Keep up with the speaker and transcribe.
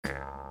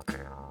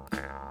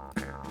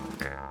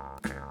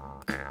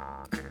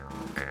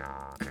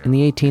In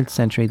the 18th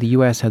century, the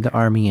US had the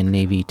Army and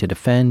Navy to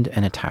defend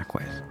and attack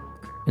with.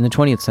 In the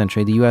 20th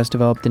century, the US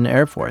developed an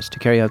air force to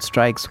carry out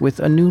strikes with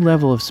a new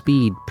level of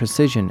speed,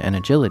 precision, and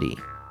agility.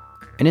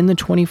 And in the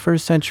 21st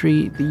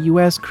century, the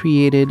US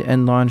created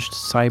and launched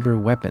cyber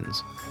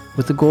weapons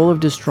with the goal of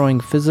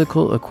destroying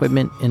physical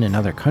equipment in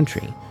another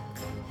country.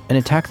 An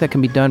attack that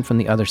can be done from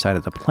the other side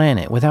of the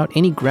planet without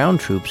any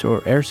ground troops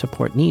or air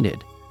support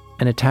needed.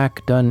 An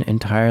attack done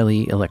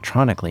entirely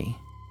electronically.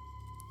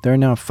 There are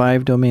now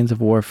 5 domains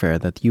of warfare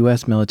that the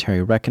US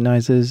military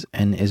recognizes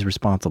and is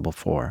responsible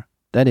for.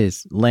 That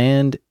is,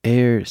 land,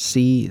 air,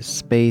 sea,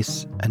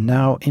 space, and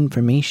now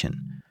information.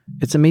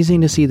 It's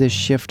amazing to see this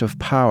shift of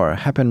power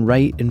happen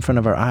right in front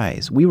of our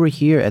eyes. We were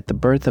here at the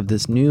birth of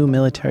this new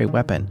military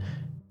weapon,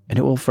 and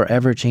it will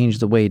forever change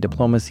the way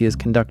diplomacy is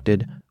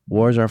conducted,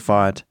 wars are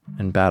fought,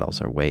 and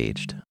battles are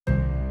waged.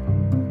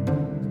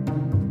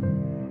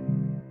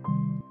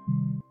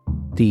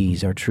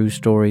 These are true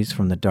stories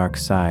from the dark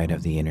side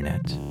of the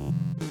internet.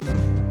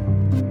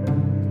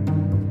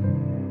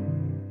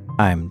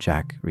 I'm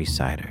Jack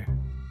Rhysider.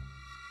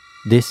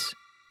 This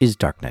is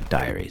Darknet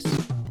Diaries.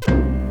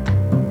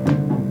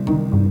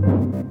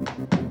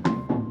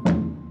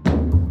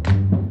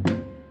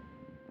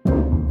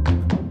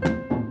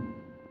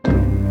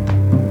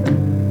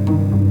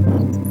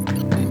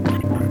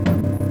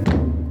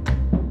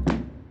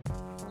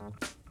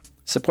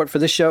 Support for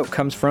this show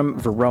comes from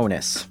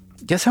Varonis.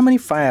 Guess how many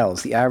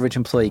files the average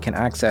employee can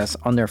access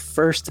on their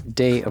first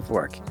day of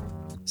work?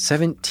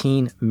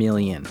 17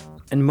 million.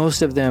 And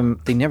most of them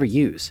they never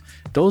use.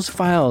 Those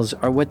files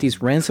are what these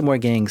ransomware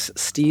gangs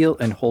steal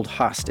and hold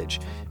hostage,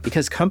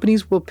 because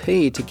companies will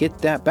pay to get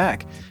that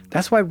back.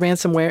 That's why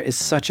ransomware is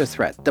such a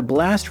threat. The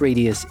blast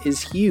radius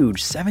is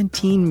huge,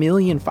 17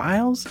 million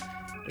files?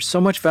 There's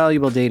so much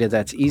valuable data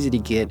that's easy to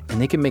get and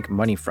they can make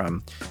money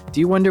from. Do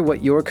you wonder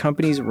what your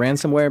company's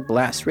ransomware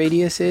blast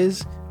radius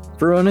is?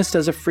 Varonis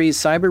does a free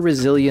cyber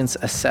resilience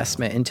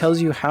assessment and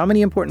tells you how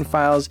many important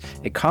files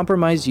a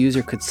compromised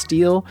user could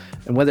steal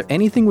and whether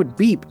anything would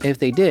beep if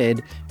they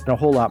did, and a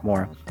whole lot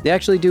more. They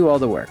actually do all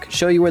the work,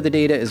 show you where the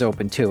data is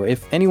open to,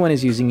 if anyone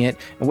is using it,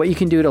 and what you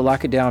can do to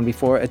lock it down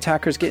before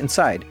attackers get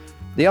inside.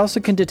 They also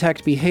can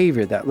detect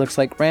behavior that looks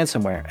like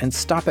ransomware and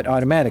stop it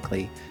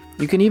automatically.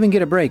 You can even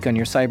get a break on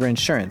your cyber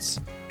insurance.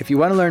 If you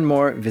want to learn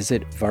more,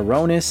 visit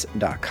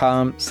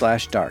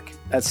varonis.com/dark.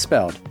 That's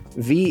spelled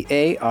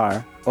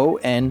VARONIS,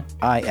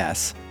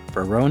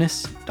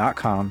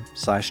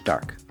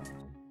 varonis.com/dark.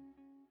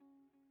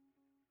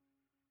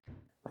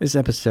 This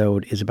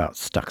episode is about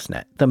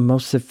Stuxnet, the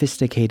most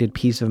sophisticated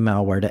piece of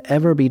malware to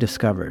ever be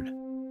discovered.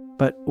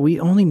 But we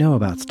only know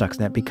about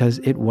Stuxnet because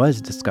it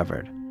was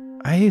discovered.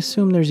 I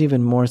assume there's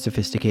even more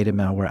sophisticated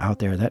malware out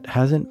there that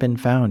hasn't been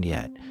found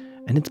yet,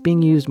 and it's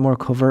being used more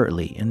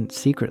covertly and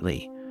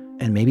secretly,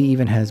 and maybe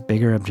even has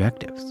bigger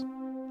objectives.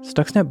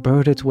 Stuxnet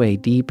burrowed its way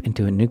deep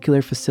into a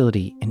nuclear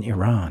facility in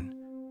Iran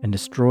and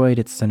destroyed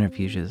its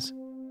centrifuges,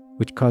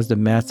 which caused a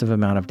massive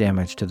amount of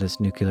damage to this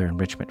nuclear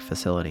enrichment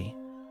facility.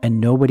 And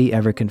nobody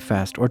ever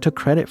confessed or took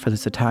credit for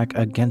this attack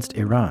against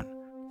Iran.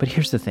 But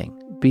here's the thing.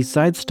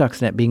 Besides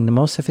Stuxnet being the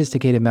most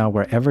sophisticated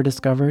malware ever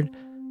discovered,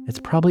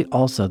 it's probably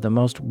also the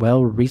most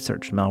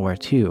well-researched malware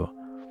too.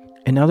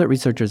 And now that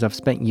researchers have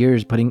spent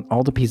years putting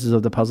all the pieces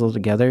of the puzzle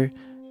together,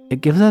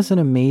 it gives us an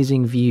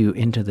amazing view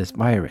into this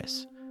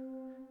virus.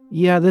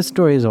 Yeah, this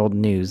story is old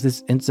news.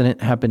 This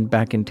incident happened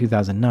back in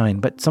 2009,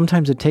 but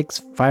sometimes it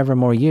takes 5 or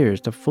more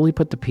years to fully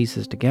put the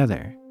pieces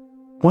together.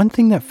 One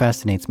thing that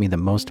fascinates me the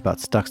most about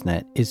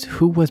Stuxnet is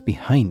who was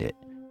behind it.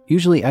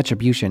 Usually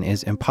attribution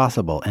is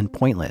impossible and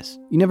pointless.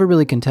 You never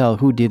really can tell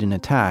who did an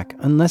attack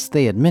unless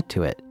they admit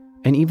to it.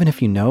 And even if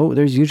you know,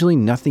 there's usually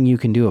nothing you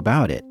can do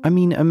about it. I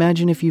mean,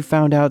 imagine if you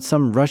found out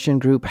some Russian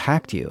group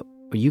hacked you.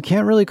 You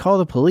can't really call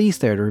the police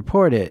there to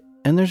report it,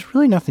 and there's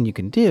really nothing you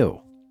can do.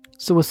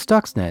 So with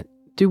Stuxnet,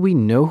 do we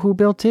know who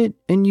built it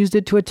and used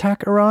it to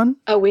attack Iran?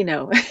 Oh, we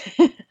know.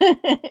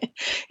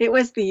 It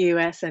was the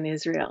US and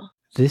Israel.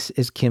 This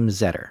is Kim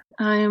Zetter.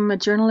 I'm a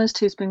journalist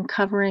who's been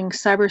covering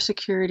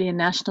cybersecurity and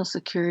national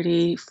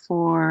security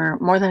for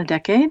more than a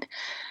decade.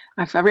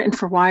 I've written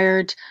for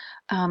Wired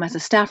as a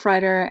staff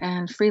writer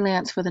and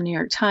freelance for the New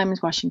York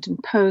Times, Washington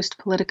Post,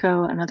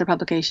 Politico, and other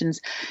publications.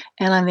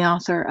 And I'm the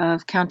author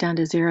of Countdown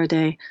to Zero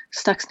Day,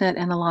 Stuxnet,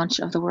 and the Launch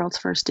of the World's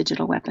First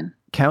Digital Weapon.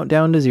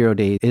 Countdown to Zero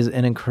Day is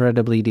an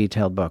incredibly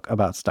detailed book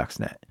about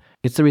Stuxnet.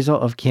 It's the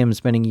result of Kim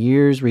spending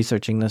years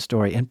researching the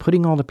story and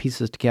putting all the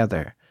pieces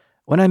together.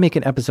 When I make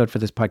an episode for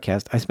this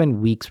podcast, I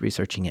spend weeks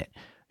researching it.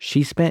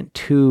 She spent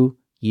 2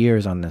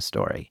 years on this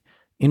story,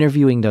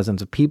 interviewing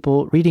dozens of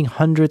people, reading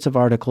hundreds of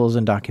articles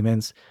and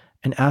documents,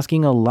 and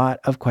asking a lot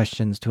of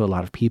questions to a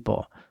lot of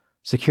people.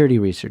 Security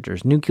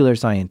researchers, nuclear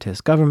scientists,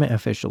 government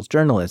officials,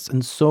 journalists,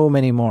 and so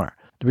many more.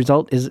 The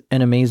result is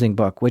an amazing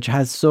book, which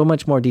has so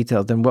much more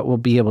detail than what we'll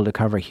be able to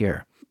cover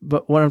here.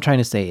 But what I'm trying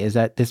to say is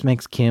that this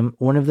makes Kim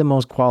one of the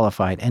most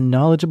qualified and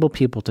knowledgeable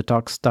people to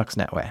talk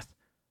Stuxnet with.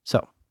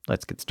 So,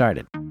 let's get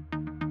started.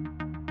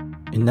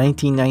 In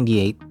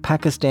 1998,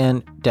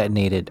 Pakistan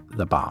detonated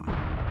the bomb.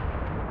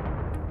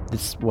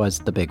 This was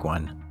the big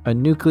one. A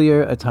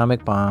nuclear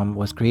atomic bomb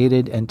was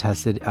created and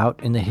tested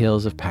out in the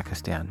hills of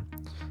Pakistan.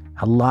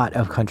 A lot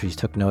of countries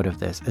took note of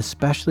this,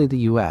 especially the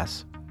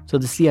US. So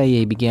the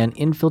CIA began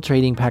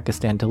infiltrating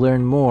Pakistan to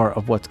learn more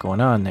of what's going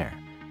on there.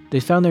 They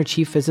found their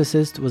chief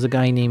physicist was a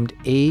guy named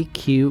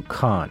A.Q.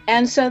 Khan.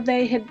 And so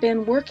they had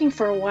been working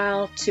for a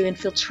while to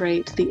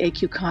infiltrate the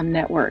A.Q. Khan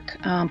network,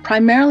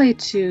 primarily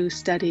to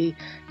study,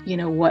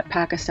 what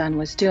Pakistan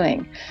was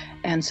doing.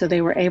 And so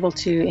they were able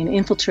to, in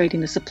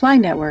infiltrating the supply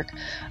network,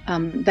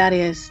 that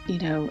is,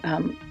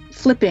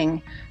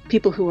 flipping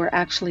people who were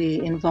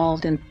actually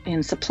involved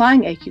in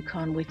supplying A.Q.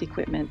 Khan with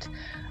equipment.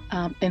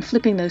 And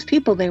flipping those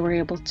people, they were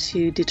able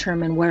to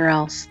determine where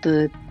else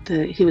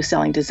he was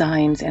selling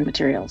designs and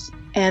materials.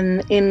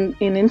 And in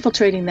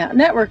infiltrating that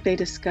network, they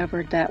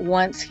discovered that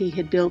once he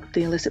had built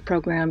the illicit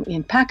program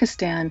in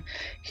Pakistan,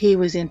 he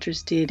was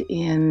interested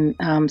in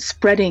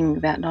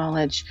spreading that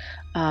knowledge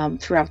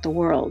throughout the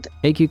world.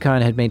 A.Q.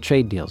 Khan had made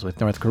trade deals with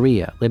North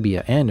Korea,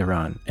 Libya, and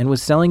Iran, and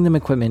was selling them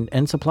equipment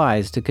and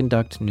supplies to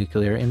conduct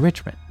nuclear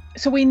enrichment.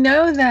 So we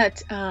know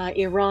that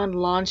Iran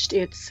launched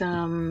its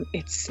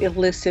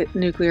illicit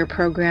nuclear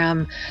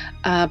program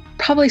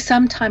probably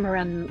sometime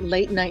around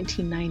late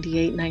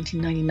 1998,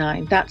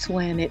 1999. That's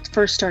when it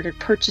first started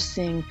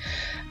purchasing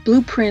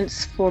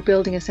blueprints for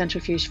building a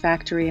centrifuge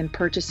factory and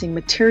purchasing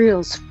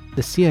materials.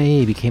 The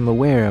CIA became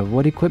aware of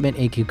what equipment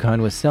A.Q.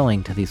 Khan was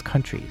selling to these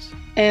countries.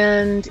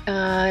 And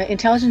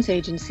intelligence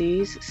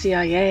agencies,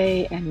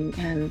 CIA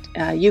and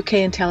UK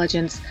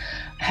intelligence,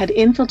 had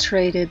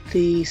infiltrated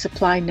the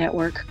supply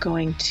network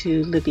going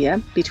to Libya,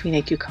 between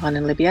A.Q. Khan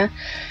and Libya,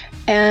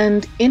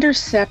 and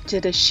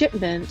intercepted a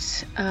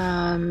shipment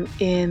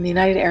in the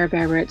United Arab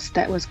Emirates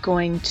that was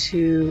going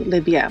to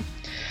Libya.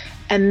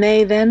 And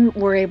they then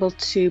were able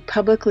to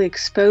publicly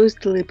expose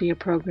the Libya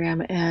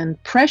program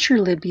and pressure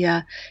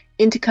Libya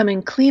into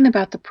coming clean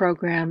about the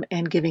program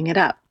and giving it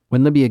up.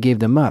 When Libya gave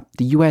them up,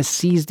 the U.S.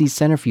 seized these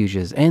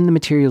centrifuges and the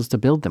materials to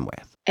build them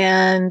with.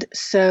 And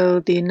so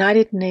the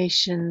United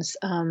Nations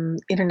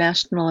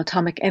International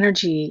Atomic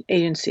Energy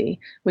Agency,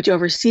 which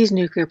oversees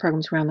nuclear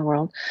programs around the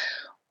world,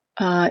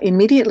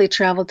 immediately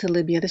traveled to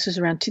Libya. This was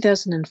around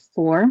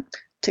 2004,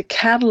 to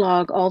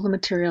catalog all the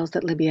materials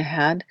that Libya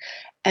had.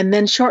 And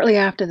then shortly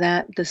after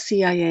that, the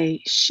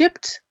CIA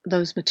shipped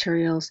those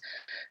materials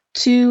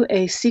to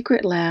a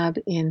secret lab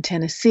in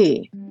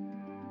Tennessee.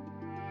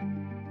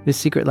 This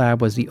secret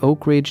lab was the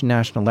Oak Ridge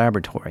National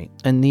Laboratory,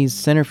 and these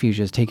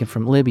centrifuges taken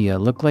from Libya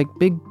look like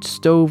big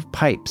stove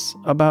pipes,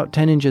 about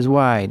 10 inches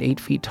wide, 8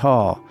 feet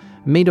tall,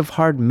 made of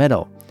hard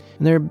metal.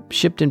 And they're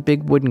shipped in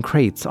big wooden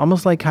crates,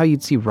 almost like how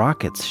you'd see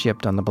rockets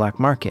shipped on the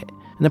black market.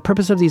 And the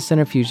purpose of these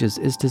centrifuges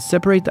is to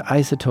separate the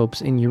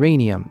isotopes in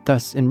uranium,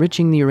 thus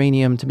enriching the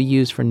uranium to be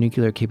used for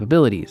nuclear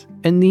capabilities.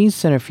 And these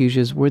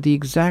centrifuges were the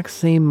exact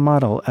same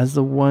model as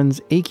the ones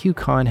A.Q.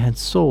 Khan had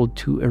sold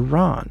to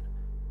Iran.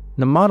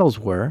 The models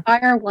were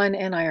IR-1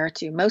 and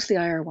IR-2, mostly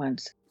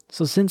IR-1s.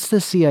 So since the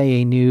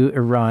CIA knew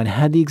Iran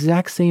had the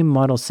exact same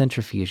model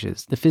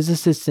centrifuges, the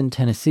physicists in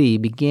Tennessee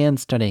began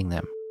studying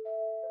them.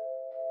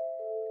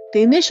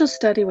 The initial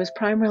study was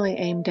primarily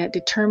aimed at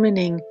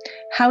determining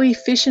how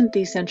efficient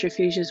these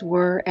centrifuges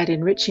were at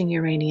enriching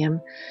uranium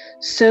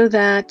so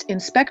that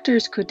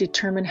inspectors could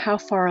determine how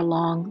far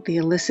along the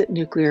illicit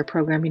nuclear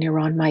program in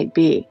Iran might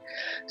be.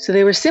 So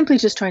they were simply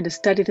just trying to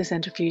study the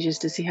centrifuges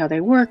to see how they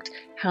worked,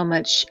 how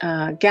much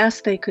gas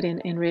they could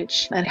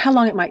enrich, and how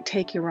long it might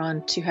take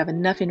Iran to have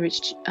enough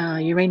enriched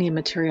uranium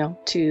material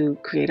to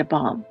create a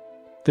bomb.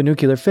 The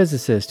nuclear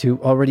physicists, who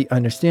already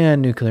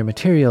understand nuclear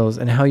materials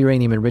and how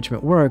uranium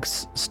enrichment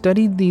works,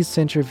 studied these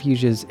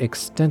centrifuges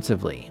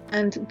extensively.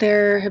 And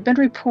there have been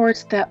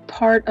reports that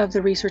part of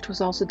the research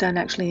was also done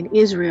actually in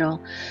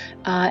Israel.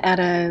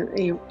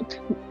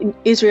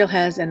 Israel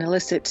has an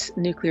illicit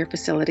nuclear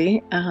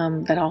facility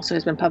that also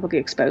has been publicly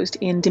exposed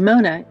in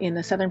Dimona, in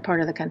the southern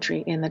part of the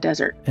country, in the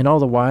desert. And all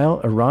the while,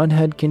 Iran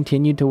had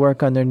continued to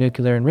work on their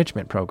nuclear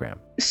enrichment program.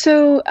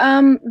 So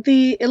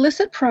the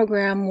illicit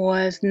program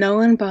was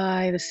known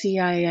by the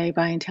CIA,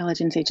 by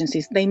intelligence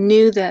agencies. They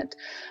knew that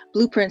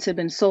blueprints had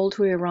been sold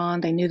to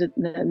Iran. They knew that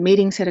the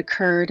meetings had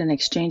occurred, an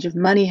exchange of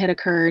money had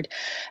occurred.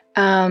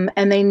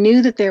 And they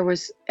knew that there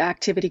was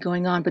activity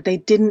going on, but they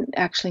didn't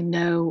actually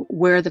know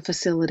where the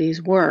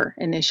facilities were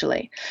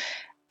initially.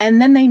 And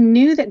then they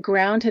knew that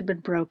ground had been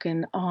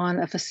broken on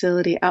a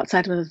facility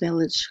outside of a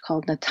village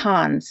called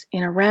Natanz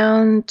in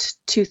around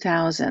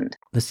 2000.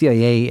 The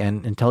CIA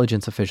and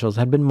intelligence officials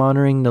had been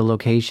monitoring the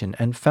location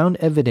and found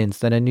evidence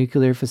that a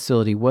nuclear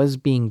facility was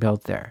being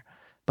built there.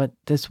 But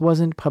this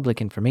wasn't public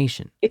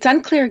information. It's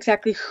unclear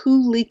exactly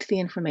who leaked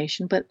the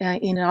information, but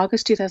in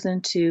August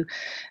 2002,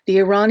 the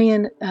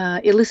Iranian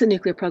illicit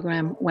nuclear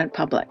program went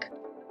public.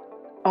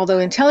 Although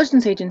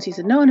intelligence agencies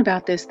had known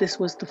about this, this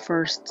was the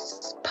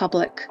first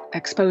public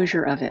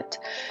exposure of it.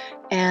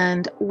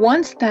 And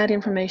once that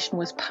information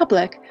was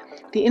public,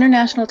 the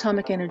International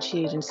Atomic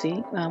Energy Agency,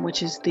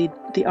 which is the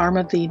arm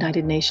of the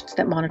United Nations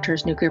that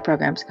monitors nuclear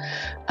programs,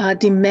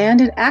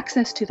 demanded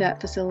access to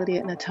that facility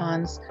at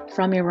Natanz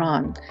from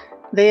Iran.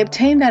 They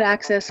obtained that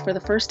access for the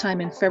first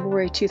time in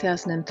February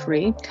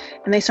 2003,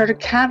 and they started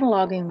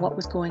cataloging what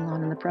was going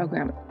on in the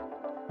program.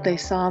 They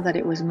saw that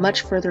it was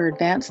much further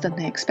advanced than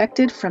they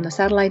expected from the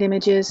satellite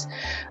images,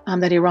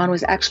 that Iran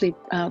was actually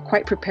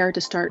quite prepared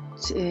to start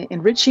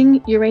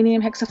enriching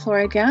uranium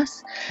hexafluoride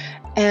gas.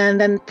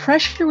 And then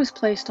pressure was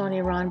placed on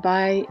Iran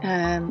by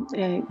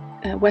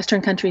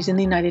Western countries in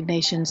the United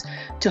Nations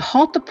to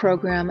halt the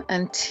program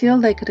until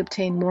they could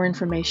obtain more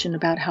information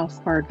about how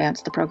far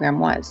advanced the program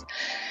was.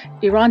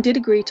 Iran did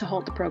agree to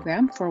halt the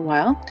program for a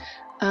while.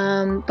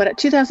 But in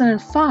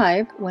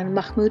 2005, when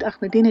Mahmoud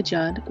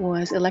Ahmadinejad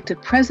was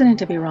elected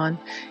president of Iran,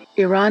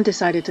 Iran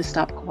decided to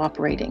stop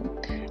cooperating.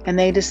 And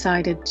they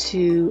decided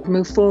to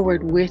move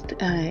forward with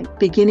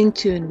beginning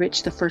to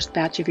enrich the first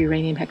batch of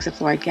uranium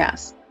hexafluoride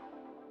gas.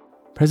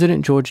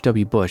 President George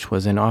W. Bush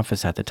was in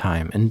office at the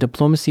time, and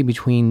diplomacy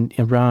between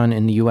Iran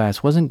and the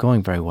U.S. wasn't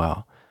going very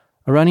well.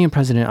 Iranian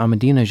President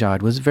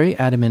Ahmadinejad was very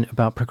adamant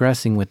about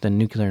progressing with the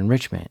nuclear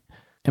enrichment.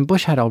 And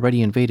Bush had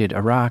already invaded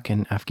Iraq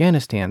and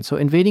Afghanistan, so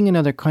invading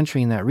another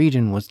country in that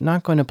region was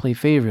not going to play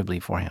favorably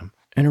for him.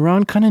 And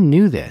Iran kind of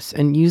knew this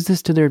and used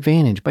this to their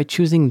advantage by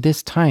choosing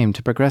this time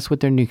to progress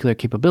with their nuclear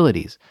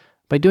capabilities,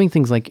 by doing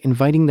things like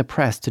inviting the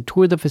press to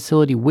tour the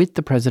facility with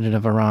the president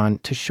of Iran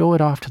to show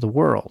it off to the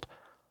world.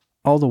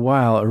 All the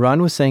while,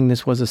 Iran was saying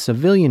this was a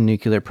civilian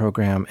nuclear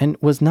program and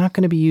was not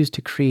going to be used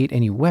to create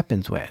any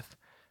weapons with.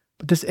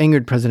 But this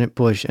angered President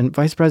Bush and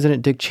Vice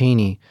President Dick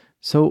Cheney,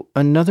 so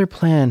another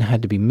plan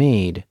had to be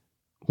made,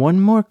 one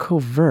more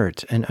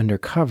covert and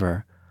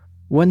undercover,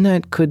 one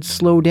that could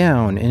slow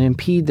down and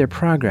impede their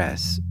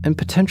progress and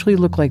potentially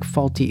look like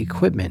faulty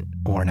equipment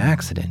or an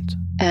accident.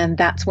 And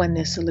that's when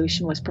this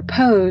solution was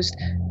proposed,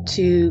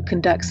 to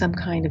conduct some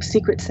kind of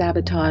secret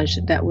sabotage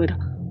that would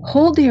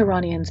hold the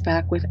Iranians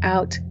back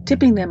without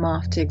tipping them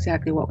off to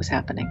exactly what was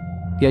happening.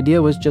 The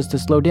idea was just to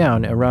slow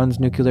down Iran's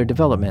nuclear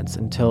developments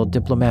until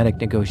diplomatic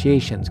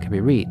negotiations could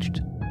be reached.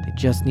 They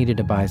just needed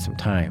to buy some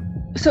time.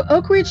 So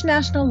Oak Ridge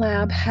National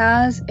Lab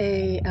has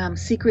a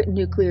secret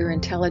nuclear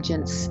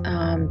intelligence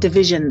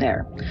division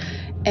there.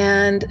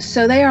 And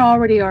so they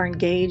already are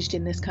engaged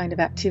in this kind of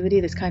activity,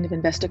 this kind of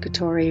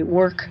investigatory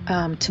work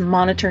to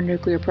monitor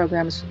nuclear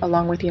programs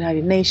along with the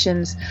United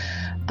Nations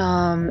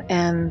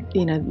and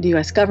the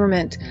U.S.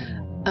 government.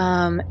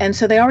 And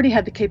so they already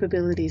had the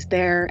capabilities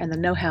there and the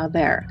know-how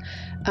there.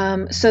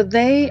 So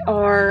they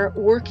are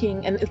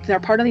working, and they're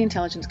part of the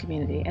intelligence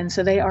community, and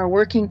so they are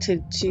working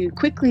to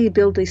quickly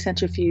build these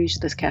centrifuges,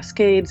 these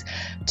cascades,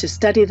 to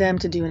study them,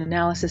 to do an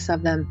analysis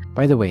of them.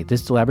 By the way,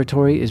 this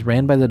laboratory is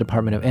ran by the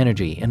Department of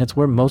Energy, and it's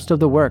where most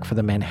of the work for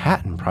the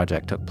Manhattan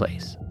Project took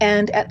place.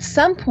 And at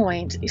some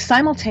point,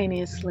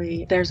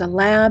 simultaneously, there's a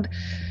lab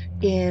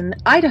in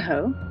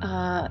Idaho,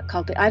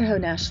 called the Idaho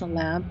National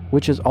Lab,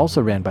 which is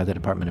also ran by the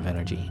Department of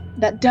Energy,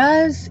 that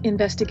does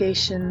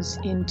investigations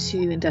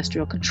into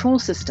industrial control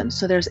systems.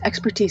 So there's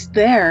expertise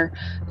there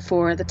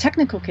for the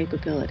technical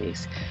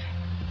capabilities.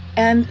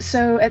 And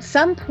so at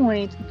some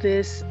point,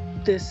 this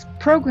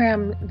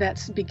program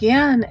that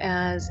began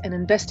as an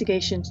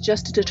investigation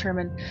just to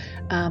determine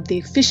the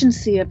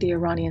efficiency of the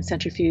Iranian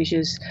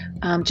centrifuges,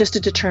 just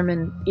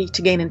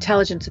to gain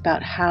intelligence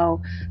about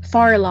how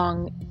far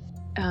along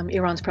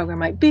Iran's program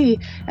might be,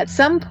 at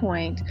some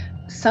point,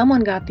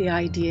 someone got the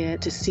idea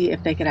to see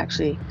if they could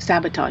actually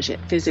sabotage it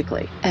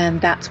physically. And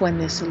that's when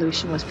this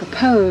solution was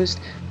proposed,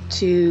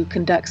 to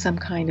conduct some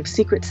kind of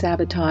secret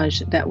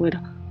sabotage that would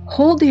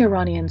hold the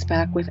Iranians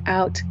back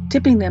without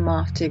tipping them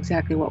off to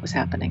exactly what was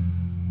happening.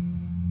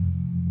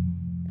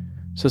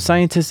 So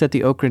scientists at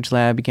the Oak Ridge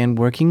Lab began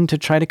working to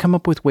try to come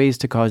up with ways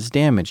to cause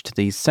damage to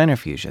these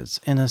centrifuges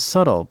in a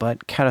subtle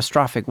but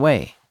catastrophic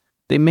way.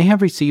 They may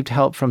have received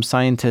help from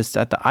scientists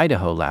at the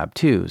Idaho lab,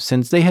 too,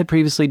 since they had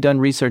previously done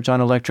research on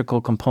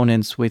electrical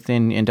components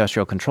within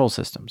industrial control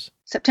systems.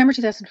 September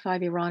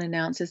 2005, Iran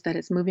announces that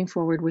it's moving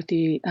forward with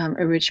the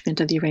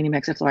enrichment of the uranium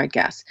hexafluoride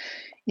gas.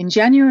 In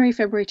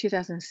February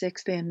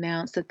 2006, they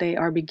announced that they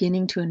are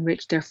beginning to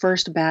enrich their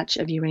first batch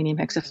of uranium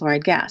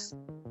hexafluoride gas.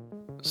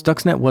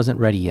 Stuxnet wasn't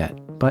ready yet,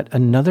 but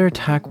another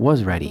attack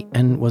was ready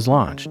and was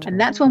launched. And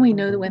that's when we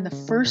know that when the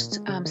first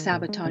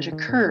sabotage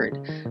occurred.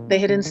 They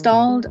had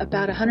installed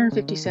about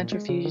 150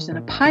 centrifuges in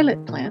a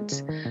pilot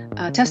plant,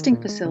 testing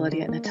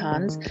facility at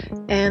Natanz,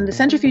 and the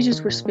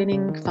centrifuges were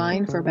spinning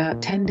fine for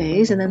about 10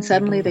 days, and then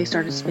suddenly they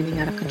started spinning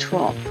out of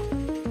control.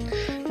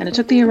 And it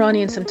took the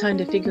Iranians some time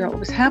to figure out what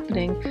was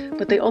happening,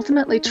 but they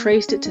ultimately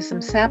traced it to some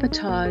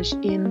sabotage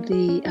in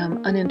the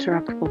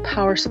uninterruptible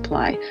power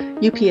supply,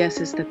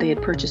 UPSs that they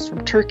had purchased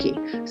from Turkey.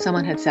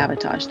 Someone had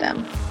sabotaged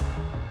them.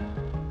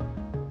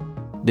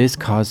 This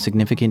caused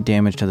significant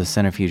damage to the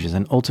centrifuges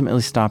and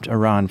ultimately stopped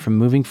Iran from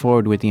moving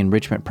forward with the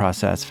enrichment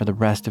process for the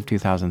rest of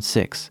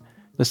 2006.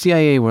 The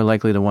CIA were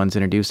likely the ones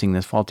introducing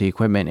this faulty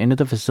equipment into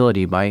the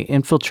facility by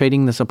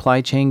infiltrating the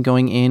supply chain,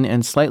 going in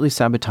and slightly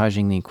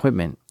sabotaging the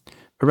equipment.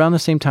 Around the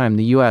same time,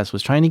 the U.S.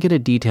 was trying to get a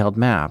detailed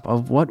map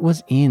of what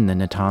was in the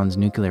Natanz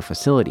nuclear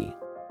facility.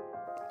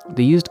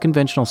 They used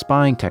conventional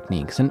spying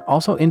techniques and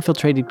also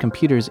infiltrated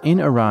computers in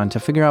Iran to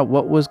figure out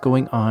what was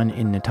going on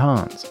in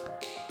Natanz.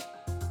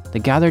 They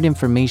gathered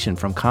information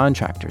from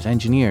contractors,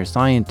 engineers,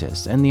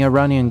 scientists, and the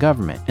Iranian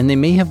government, and they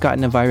may have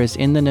gotten a virus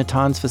in the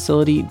Natanz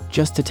facility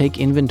just to take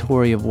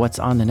inventory of what's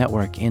on the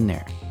network in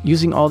there.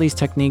 Using all these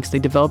techniques, they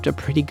developed a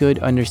pretty good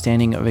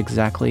understanding of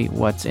exactly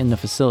what's in the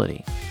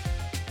facility,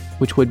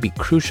 which would be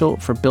crucial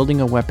for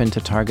building a weapon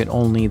to target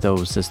only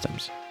those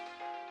systems.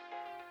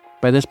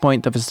 By this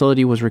point, the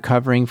facility was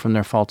recovering from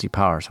their faulty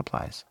power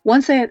supplies.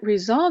 Once they had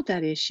resolved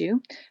that issue,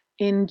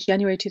 in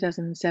January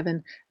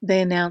 2007,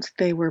 they announced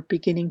they were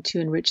beginning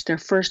to enrich their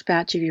first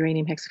batch of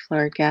uranium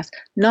hexafluoride gas,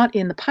 not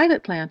in the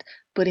pilot plant,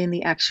 but in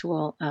the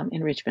actual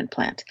enrichment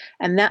plant.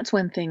 And that's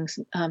when things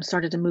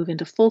started to move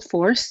into full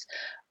force.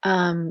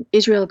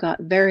 Israel got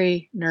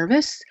very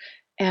nervous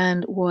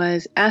and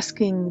was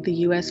asking the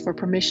U.S. for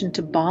permission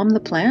to bomb the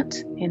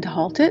plant and to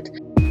halt it.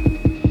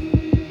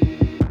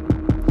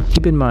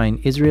 Keep in mind,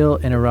 Israel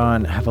and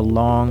Iran have a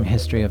long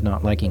history of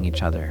not liking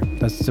each other.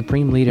 The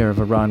supreme leader of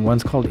Iran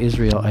once called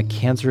Israel a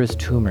cancerous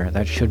tumor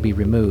that should be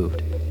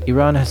removed.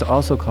 Iran has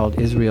also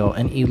called Israel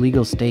an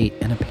illegal state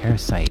and a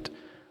parasite,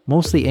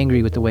 mostly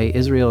angry with the way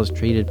Israel has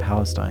treated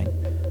Palestine.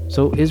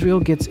 So Israel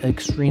gets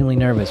extremely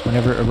nervous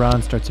whenever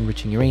Iran starts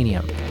enriching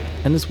uranium.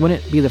 And this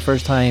wouldn't be the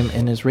first time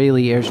an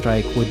Israeli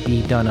airstrike would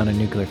be done on a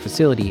nuclear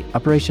facility.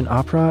 Operation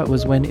Opera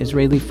was when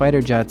Israeli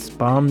fighter jets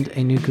bombed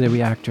a nuclear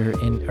reactor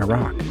in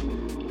Iraq.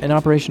 And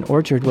Operation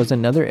Orchard was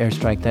another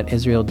airstrike that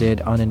Israel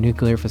did on a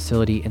nuclear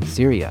facility in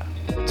Syria.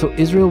 So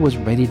Israel was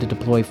ready to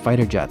deploy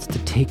fighter jets to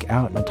take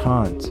out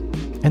Natanz.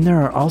 And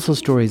there are also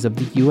stories of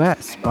the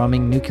US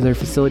bombing nuclear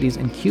facilities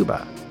in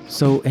Cuba.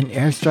 So an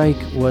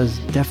airstrike was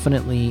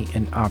definitely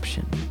an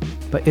option.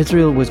 But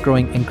Israel was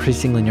growing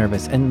increasingly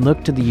nervous and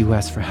looked to the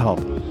US for help.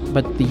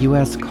 But the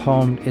US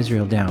calmed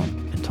Israel down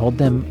and told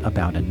them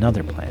about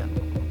another plan.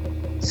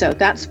 So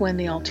that's when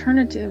the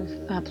alternative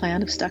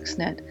plan of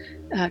Stuxnet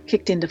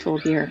kicked into full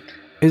gear.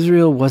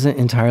 Israel wasn't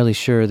entirely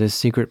sure this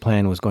secret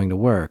plan was going to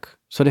work.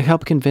 So to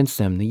help convince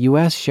them, the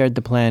US shared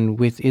the plan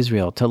with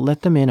Israel to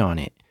let them in on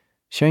it,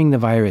 sharing the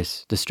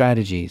virus, the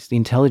strategies, the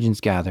intelligence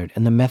gathered,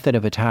 and the method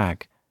of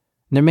attack.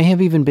 There may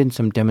have even been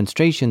some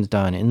demonstrations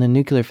done in the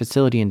nuclear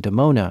facility in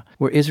Dimona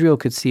where Israel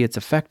could see its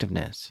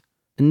effectiveness.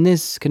 And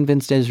this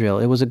convinced Israel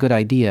it was a good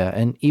idea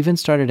and even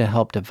started to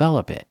help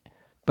develop it.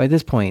 By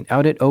this point,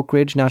 out at Oak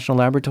Ridge National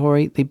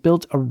Laboratory, they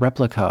built a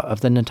replica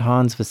of the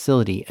Natanz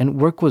facility, and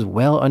work was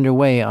well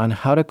underway on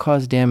how to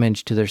cause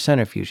damage to their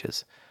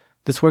centrifuges.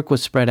 This work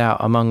was spread out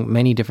among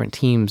many different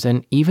teams,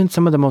 and even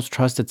some of the most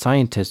trusted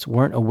scientists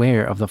weren't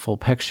aware of the full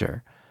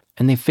picture.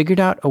 And they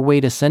figured out a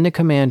way to send a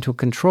command to a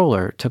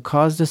controller to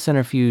cause the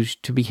centrifuge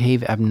to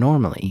behave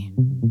abnormally.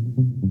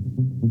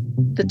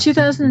 The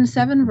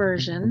 2007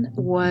 version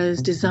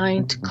was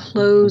designed to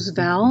close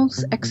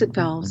valves, exit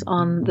valves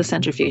on the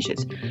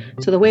centrifuges.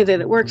 So the way that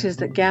it works is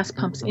that gas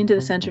pumps into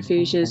the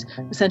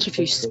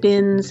centrifuge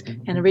spins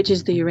and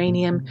enriches the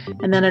uranium,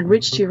 and then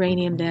enriched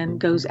uranium then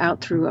goes out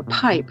through a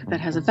pipe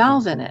that has a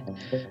valve in it.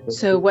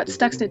 So what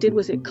Stuxnet did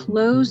was it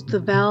closed the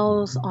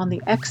valves on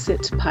the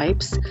exit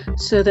pipes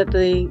so that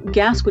the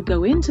gas would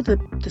go into the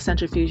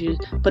centrifuges,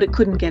 but it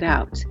couldn't get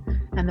out.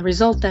 And the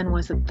result then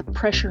was that the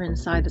pressure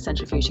inside the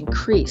centrifuge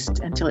increased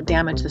until it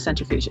damaged the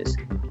centrifuges.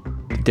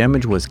 The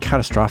damage was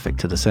catastrophic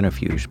to the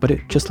centrifuge, but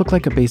it just looked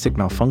like a basic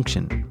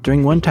malfunction.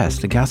 During one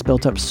test, the gas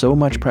built up so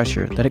much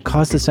pressure that it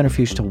caused the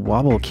centrifuge to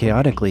wobble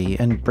chaotically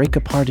and break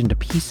apart into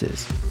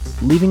pieces,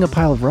 leaving a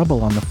pile of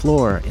rubble on the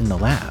floor in the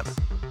lab.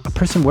 A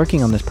person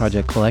working on this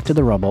project collected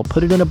the rubble,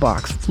 put it in a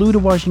box, flew to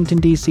Washington,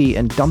 D.C.,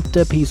 and dumped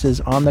the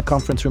pieces on the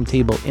conference room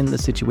table in the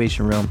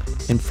Situation Room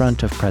in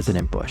front of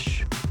President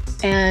Bush.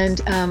 And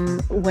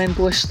when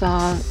Bush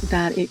saw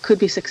that it could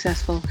be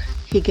successful,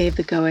 he gave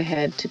the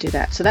go-ahead to do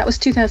that. So that was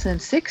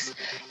 2006,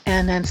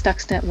 and then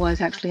Stuxnet was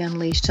actually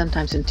unleashed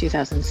sometimes in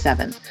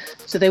 2007.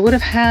 So they would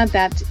have had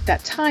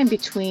that time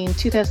between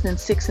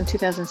 2006 and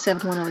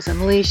 2007 when it was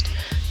unleashed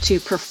to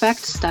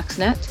perfect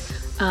Stuxnet,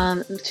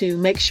 to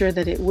make sure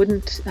that it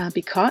wouldn't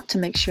be caught, to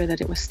make sure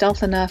that it was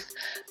stealth enough,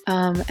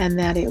 and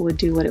that it would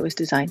do what it was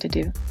designed to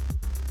do.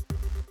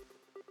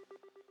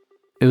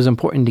 It was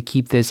important to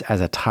keep this as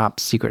a top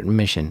secret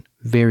mission,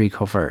 very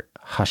covert,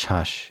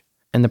 hush-hush.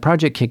 And the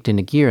project kicked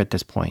into gear at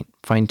this point,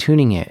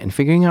 fine-tuning it and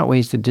figuring out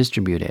ways to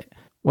distribute it.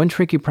 One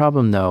tricky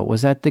problem, though,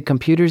 was that the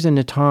computers in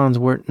Natanz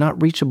were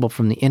not reachable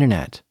from the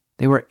internet.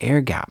 They were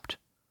air-gapped.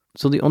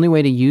 So the only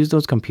way to use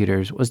those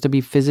computers was to be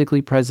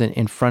physically present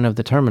in front of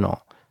the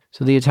terminal.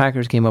 So the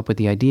attackers came up with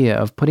the idea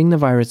of putting the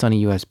virus on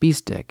a USB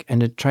stick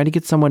and to try to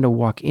get someone to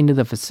walk into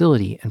the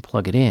facility and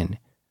plug it in,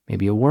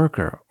 maybe a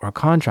worker or a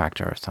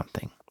contractor or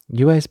something.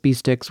 USB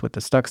sticks with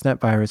the Stuxnet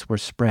virus were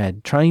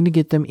spread, trying to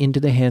get them into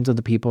the hands of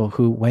the people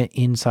who went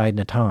inside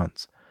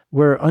Natanz.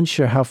 We're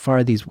unsure how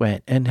far these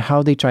went and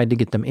how they tried to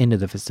get them into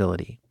the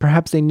facility.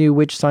 Perhaps they knew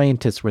which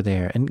scientists were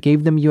there and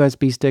gave them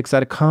USB sticks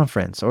at a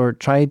conference or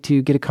tried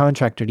to get a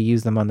contractor to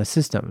use them on the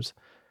systems.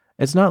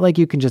 It's not like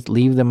you can just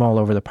leave them all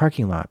over the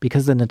parking lot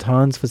because the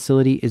Natanz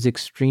facility is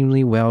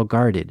extremely well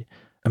guarded.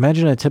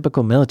 Imagine a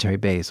typical military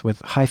base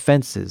with high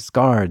fences,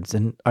 guards,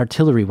 and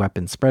artillery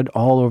weapons spread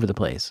all over the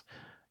place.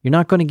 You're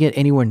not going to get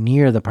anywhere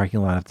near the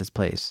parking lot of this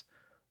place.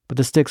 But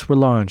the sticks were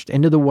launched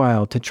into the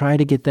wild to try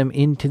to get them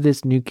into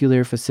this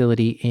nuclear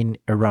facility in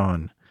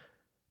Iran.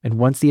 And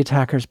once the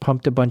attackers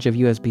pumped a bunch of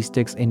USB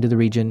sticks into the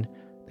region,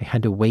 they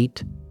had to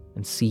wait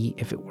and see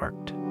if it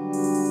worked.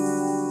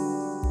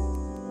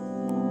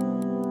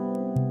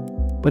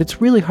 But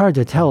it's really hard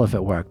to tell if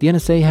it worked. The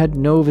NSA had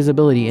no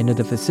visibility into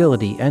the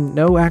facility and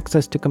no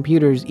access to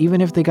computers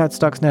even if they got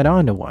Stuxnet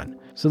onto one.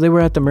 So they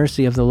were at the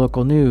mercy of the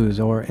local news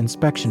or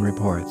inspection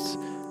reports.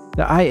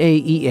 The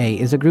IAEA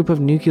is a group of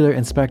nuclear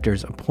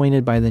inspectors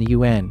appointed by the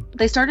UN.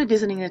 They started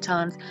visiting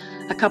Natanz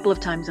a couple of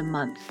times a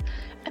month.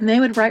 And they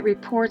would write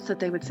reports that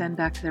they would send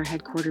back to their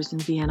headquarters in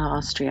Vienna,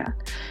 Austria.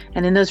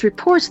 And in those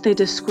reports, they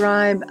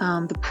describe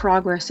the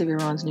progress of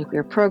Iran's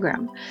nuclear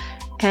program.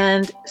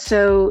 And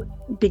so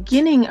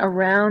beginning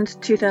around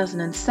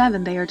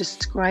 2007, they are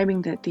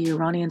describing that the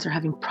Iranians are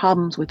having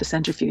problems with the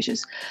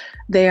centrifuges.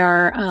 They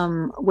are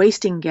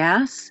wasting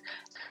gas,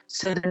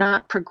 so they're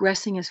not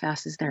progressing as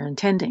fast as they're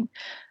intending.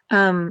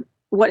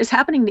 What is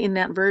happening in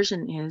that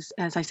version is,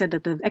 as I said,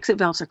 that the exit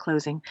valves are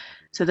closing.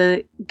 So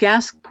the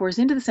gas pours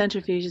into the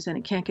centrifuges and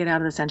it can't get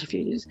out of the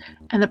centrifuges.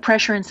 And the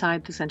pressure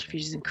inside the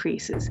centrifuges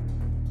increases.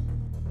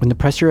 When the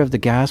pressure of the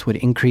gas would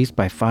increase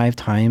by 5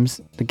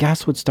 times, the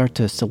gas would start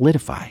to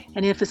solidify.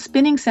 And if a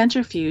spinning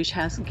centrifuge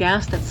has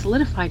gas that's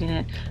solidified in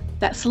it,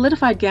 that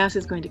solidified gas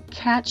is going to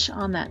catch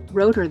on that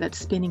rotor that's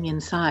spinning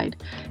inside.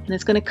 And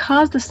it's going to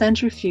cause the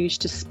centrifuge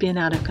to spin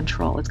out of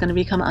control. It's going to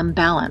become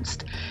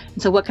unbalanced.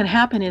 And so what can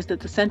happen is that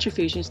the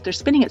centrifuges, they're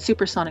spinning at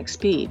supersonic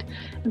speed.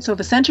 And so if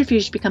a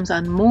centrifuge becomes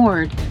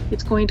unmoored,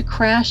 it's going to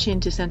crash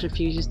into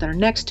centrifuges that are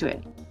next to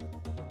it.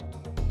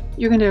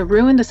 You're going to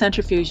ruin the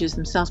centrifuges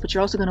themselves, but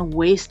you're also going to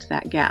waste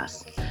that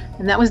gas.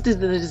 And that was the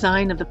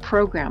design of the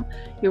program.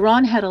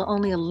 Iran had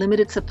only a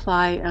limited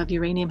supply of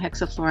uranium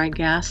hexafluoride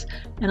gas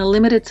and a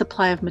limited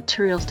supply of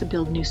materials to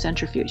build new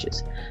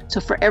centrifuges.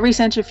 So for every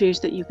centrifuge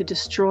that you could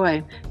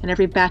destroy and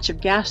every batch of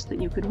gas that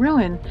you could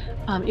ruin,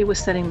 it was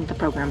setting the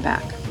program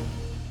back.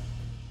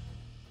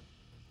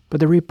 But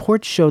the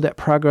reports show that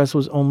progress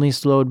was only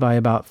slowed by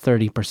about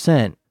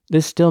 30%.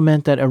 This still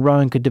meant that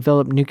Iran could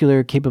develop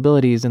nuclear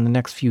capabilities in the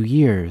next few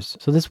years,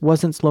 so this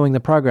wasn't slowing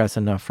the progress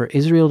enough for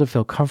Israel to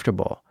feel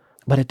comfortable.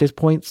 But at this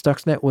point,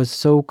 Stuxnet was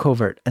so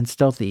covert and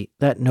stealthy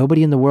that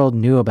nobody in the world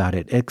knew about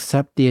it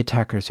except the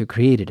attackers who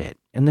created it.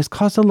 And this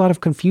caused a lot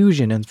of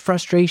confusion and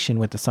frustration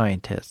with the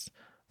scientists.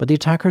 But the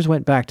attackers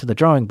went back to the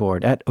drawing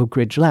board at Oak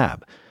Ridge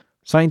Lab.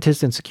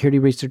 Scientists and security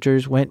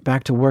researchers went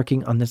back to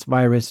working on this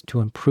virus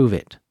to improve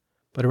it.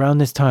 But around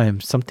this time,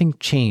 something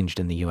changed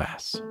in the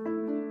US.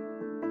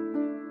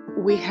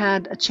 We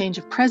had a change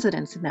of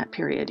presidents in that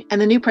period, and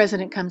the new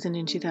president comes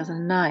in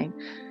 2009.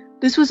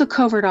 This was a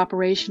covert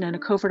operation, and a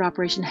covert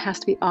operation has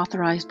to be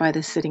authorized by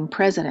the sitting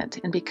president.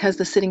 And because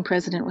the sitting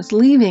president was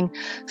leaving,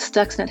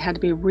 Stuxnet had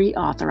to be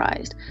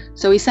reauthorized.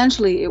 So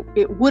essentially,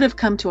 it would have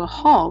come to a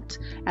halt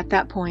at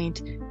that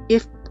point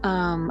if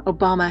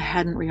Obama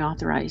hadn't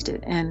reauthorized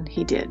it, and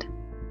he did.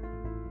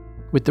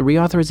 With the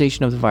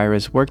reauthorization of the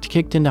virus, work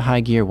kicked into high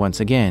gear once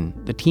again.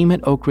 The team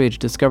at Oak Ridge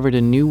discovered a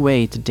new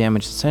way to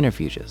damage the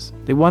centrifuges.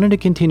 They wanted to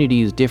continue to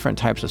use different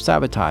types of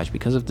sabotage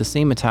because if the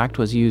same attack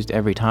was used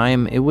every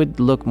time, it would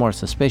look more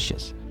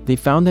suspicious. They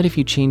found that if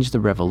you changed the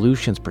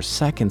revolutions per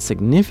second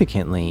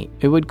significantly,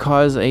 it would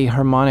cause a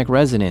harmonic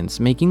resonance,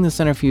 making the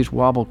centrifuge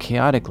wobble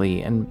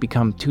chaotically and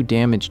become too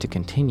damaged to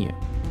continue.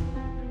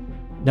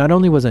 Not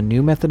only was a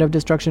new method of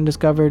destruction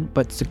discovered,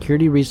 but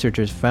security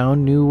researchers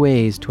found new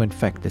ways to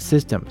infect the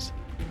systems.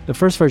 The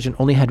first version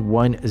only had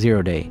one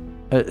 0-day.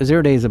 A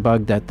 0-day is a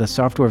bug that the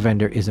software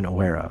vendor isn't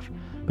aware of.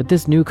 But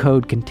this new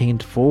code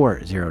contained 4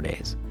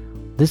 0-days.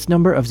 This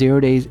number of 0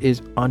 days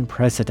is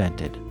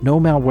unprecedented. No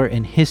malware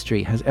in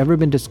history has ever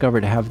been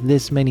discovered to have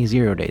this many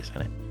 0 days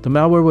in it. The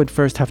malware would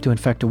first have to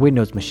infect a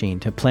Windows machine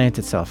to plant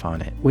itself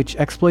on it, which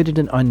exploited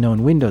an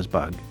unknown Windows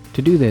bug.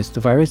 To do this, the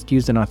virus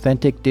used an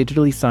authentic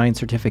digitally signed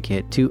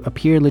certificate to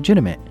appear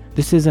legitimate.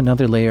 This is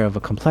another layer of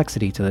a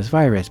complexity to this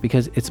virus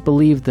because it's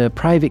believed the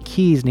private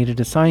keys needed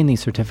to sign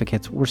these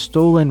certificates were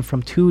stolen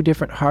from 2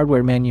 different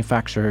hardware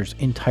manufacturers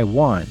in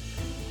Taiwan.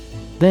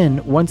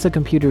 Then, once a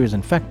computer is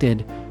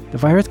infected, the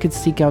virus could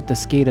seek out the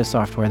SCADA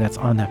software that's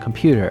on that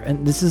computer,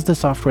 and this is the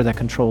software that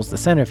controls the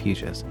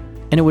centrifuges.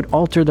 And it would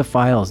alter the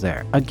files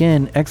there,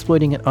 again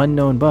exploiting an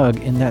unknown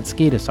bug in that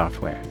SCADA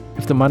software.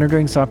 If the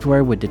monitoring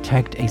software would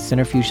detect a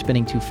centrifuge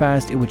spinning too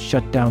fast, it would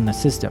shut down the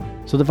system.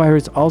 So the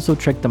virus also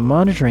tricked the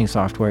monitoring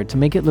software to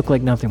make it look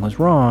like nothing was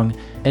wrong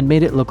and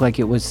made it look like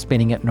it was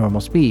spinning at normal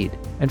speed.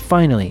 And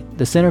finally,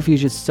 the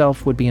centrifuge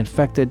itself would be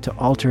infected to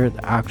alter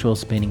the actual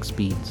spinning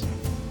speeds.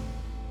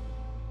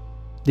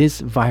 This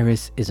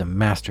virus is a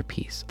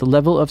masterpiece. The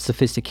level of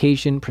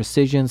sophistication,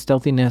 precision,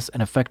 stealthiness,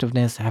 and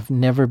effectiveness have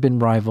never been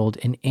rivaled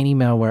in any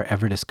malware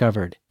ever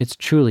discovered. It's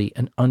truly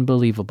an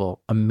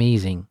unbelievable,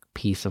 amazing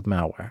piece of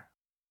malware.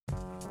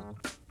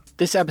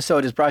 This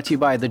episode is brought to you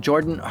by the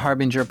Jordan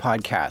Harbinger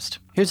podcast.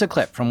 Here's a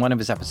clip from one of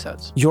his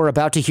episodes. You're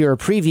about to hear a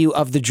preview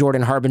of the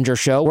Jordan Harbinger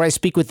Show, where I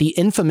speak with the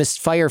infamous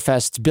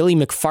Firefest's Billy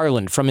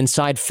McFarland from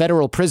inside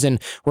federal prison,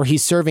 where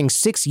he's serving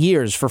 6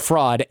 years for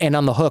fraud and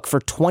on the hook for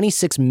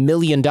 $26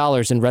 million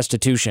in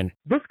restitution.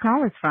 This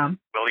call is from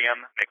William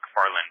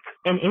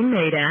McFarland, an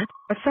inmate at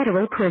a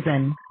federal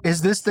prison.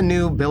 Is this the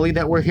new Billy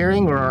that we're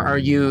hearing, or are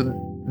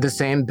you the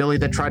same Billy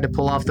that tried to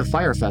pull off the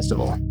Fire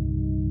Festival?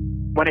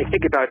 When I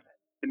think about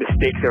the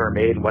mistakes that were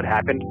made and what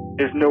happened,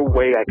 there's no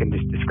way I can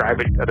just describe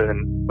it other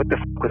than what the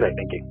f*** was I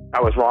thinking? I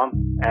was wrong,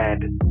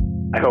 and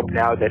I hope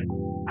now that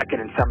I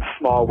can in some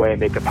small way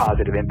make a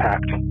positive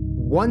impact.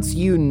 Once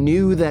you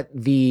knew that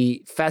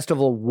the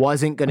festival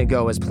wasn't going to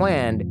go as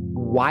planned,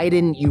 why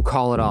didn't you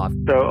call it off?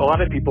 So a lot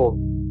of people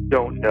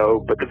don't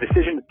know, but the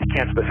decision to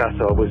cancel the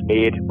festival was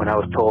made when I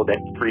was told that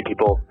 3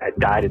 people had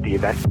died at the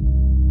event.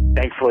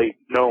 Thankfully,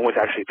 no one was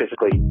actually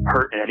physically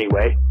hurt in any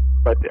way.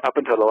 But up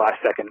until the last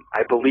second,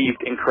 I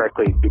believed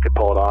incorrectly we could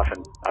pull it off,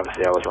 and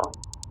obviously I was wrong.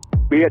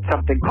 We had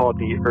something called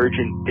the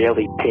Urgent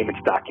Daily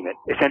Payments Document.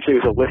 Essentially,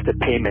 it was a list of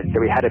payments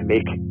that we had to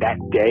make that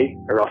day,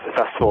 or else the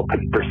festival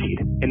couldn't proceed.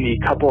 In the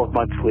couple of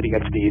months leading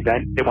up to the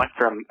event, it went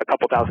from a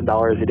couple $1,000s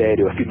a day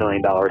to a few $1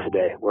 million a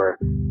day, where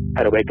I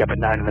had to wake up at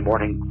 9 in the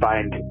morning,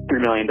 find $3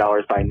 million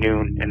by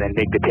noon, and then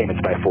make the payments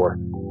by 4.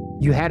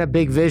 You had a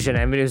big vision.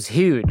 I mean, it was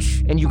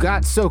huge. And you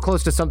got so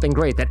close to something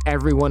great that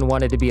everyone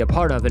wanted to be a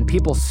part of, and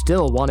people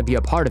still want to be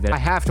a part of it. I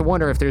have to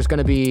wonder if there's going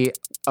to be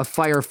a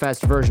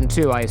Firefest version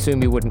 2. I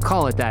assume you wouldn't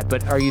call it that,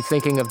 but are you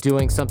thinking of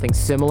doing something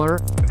similar?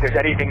 If there's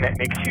anything that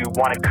makes you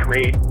want to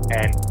create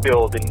and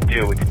build and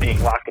do, it's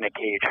being locked in a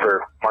cage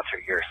for months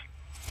or years.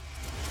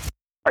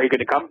 Are you going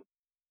to come?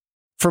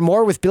 For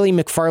more with Billy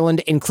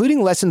McFarland,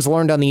 including lessons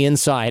learned on the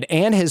inside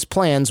and his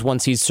plans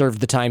once he's served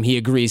the time he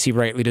agrees he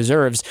rightly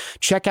deserves,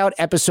 check out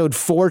episode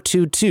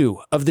 422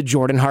 of The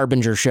Jordan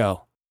Harbinger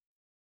Show.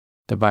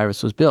 The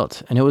virus was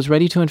built, and it was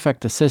ready to infect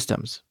the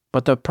systems.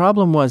 But the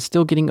problem was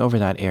still getting over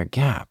that air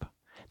gap.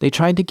 They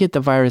tried to get the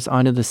virus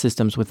onto the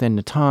systems within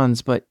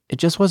Natanz, but it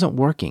just wasn't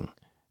working.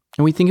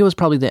 And we think it was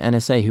probably the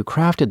NSA who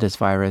crafted this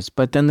virus,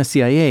 but then the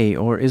CIA,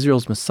 or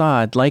Israel's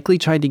Mossad, likely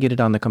tried to get it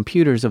on the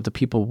computers of the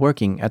people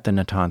working at the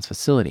Natanz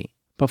facility.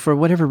 But for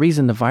whatever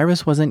reason, the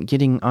virus wasn't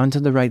getting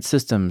onto the right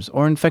systems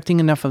or infecting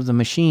enough of the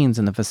machines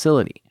in the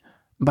facility.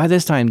 By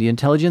this time, the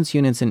intelligence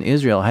units in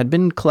Israel had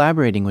been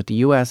collaborating with the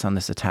US on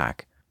this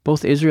attack.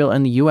 Both Israel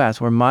and the US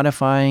were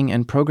modifying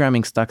and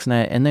programming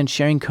Stuxnet and then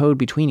sharing code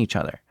between each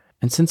other.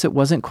 And since it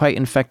wasn't quite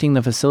infecting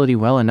the facility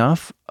well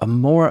enough, a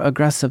more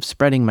aggressive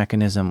spreading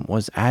mechanism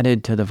was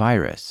added to the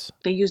virus.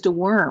 They used a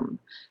worm.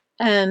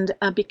 And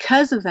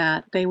because of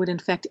that, they would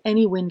infect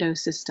any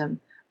Windows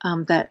system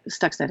that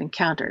Stuxnet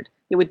encountered.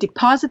 It would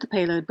deposit the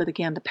payload, but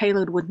again, the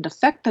payload wouldn't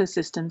affect those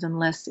systems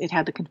unless it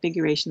had the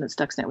configuration that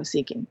Stuxnet was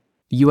seeking.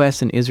 The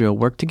US and Israel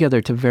worked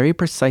together to very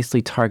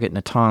precisely target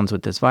Natanz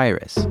with this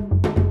virus.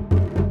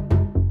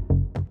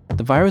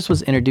 The virus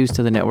was introduced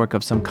to the network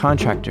of some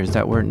contractors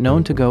that were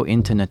known to go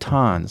into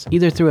Natanz.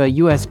 Either through a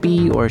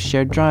USB or a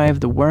shared drive,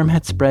 the worm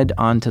had spread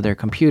onto their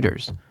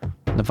computers.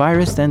 The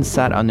virus then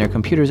sat on their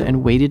computers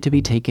and waited to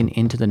be taken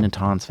into the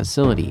Natanz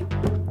facility.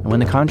 And when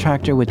the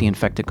contractor with the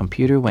infected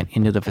computer went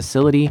into the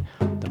facility,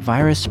 the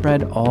virus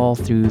spread all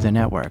through the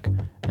network,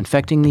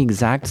 infecting the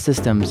exact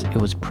systems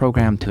it was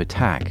programmed to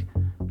attack.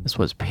 This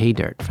was pay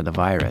dirt for the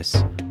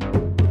virus.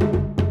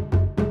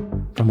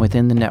 From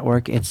within the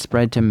network, it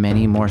spread to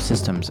many more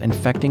systems,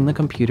 infecting the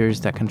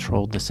computers that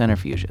controlled the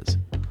centrifuges.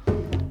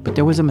 But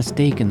there was a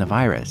mistake in the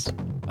virus,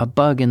 a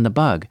bug in the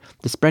bug.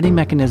 The spreading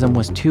mechanism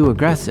was too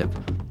aggressive.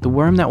 The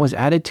worm that was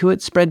added to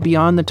it spread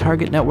beyond the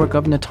target network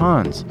of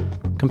Natanz.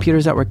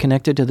 Computers that were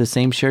connected to the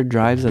same shared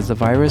drives as the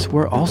virus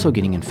were also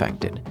getting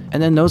infected.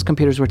 And then those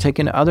computers were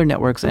taken to other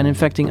networks and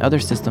infecting other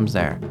systems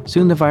there.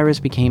 Soon the virus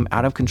became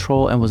out of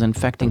control and was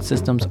infecting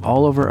systems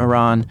all over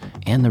Iran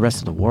and the rest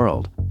of the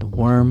world. The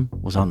worm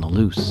was on the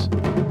loose.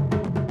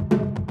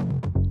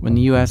 When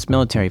the US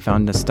military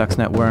found the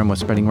Stuxnet worm was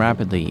spreading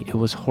rapidly, it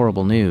was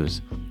horrible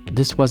news.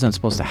 This wasn't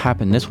supposed to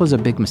happen. This was a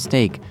big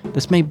mistake.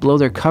 This may blow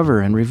their cover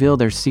and reveal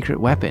their secret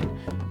weapon.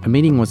 A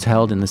meeting was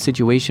held in the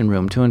Situation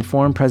Room to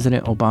inform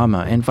President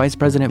Obama and Vice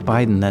President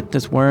Biden that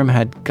this worm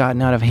had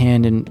gotten out of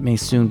hand and may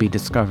soon be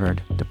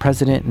discovered. The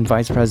President and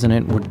Vice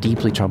President were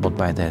deeply troubled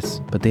by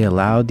this, but they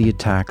allowed the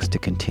attacks to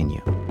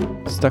continue.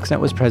 Stuxnet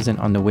was present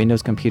on the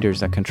Windows computers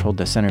that controlled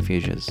the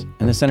centrifuges,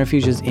 and the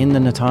centrifuges in the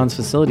Natanz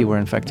facility were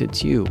infected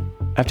too.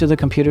 After the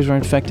computers were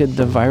infected,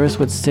 the virus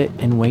would sit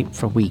and wait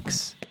for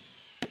weeks.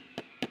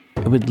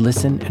 It would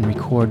listen and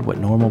record what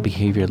normal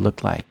behavior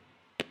looked like,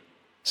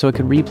 so it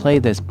could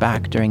replay this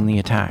back during the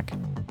attack.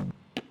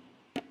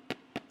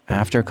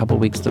 After a couple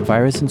weeks, the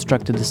virus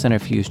instructed the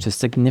centrifuge to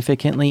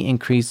significantly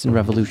increase in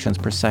revolutions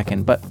per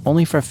second, but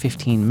only for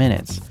 15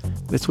 minutes.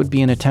 This would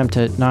be an attempt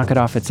to knock it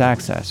off its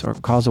axis or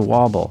cause a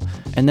wobble,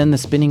 and then the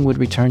spinning would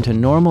return to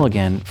normal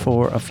again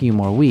for a few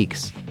more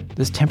weeks.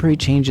 This temporary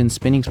change in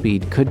spinning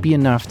speed could be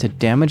enough to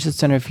damage the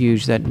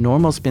centrifuge that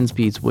normal spin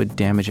speeds would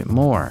damage it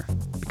more.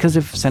 Because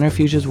if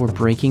centrifuges were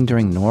breaking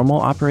during normal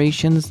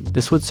operations,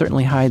 this would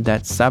certainly hide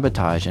that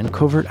sabotage and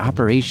covert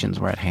operations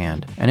were at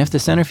hand. And if the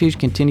centrifuge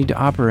continued to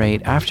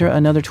operate, after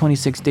another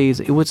 26 days,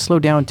 it would slow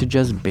down to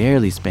just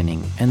barely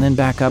spinning, and then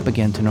back up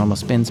again to normal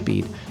spin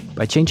speed.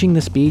 By changing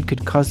the speed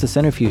could cause the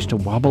centrifuge to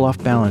wobble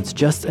off balance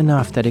just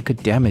enough that it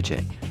could damage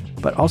it.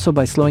 But also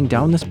by slowing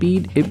down the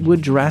speed, it would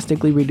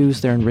drastically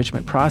reduce their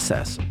enrichment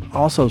process,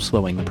 also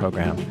slowing the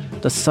program.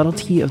 The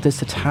subtlety of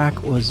this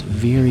attack was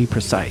very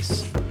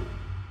precise.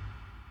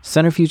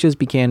 Centrifuges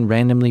began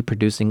randomly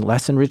producing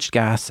less enriched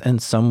gas,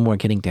 and some were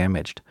getting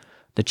damaged.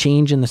 The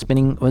change in the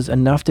spinning was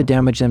enough to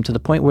damage them to the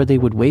point where they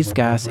would waste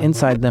gas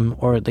inside them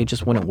or they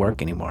just wouldn't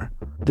work anymore.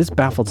 This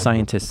baffled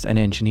scientists and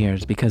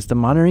engineers because the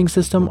monitoring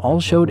system all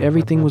showed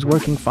everything was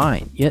working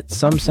fine, yet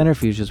some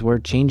centrifuges were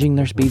changing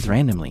their speeds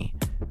randomly.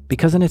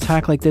 Because an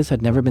attack like this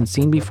had never been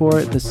seen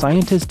before, the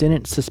scientists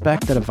didn't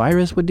suspect that a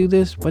virus would do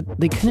this, but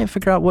they couldn't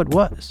figure out what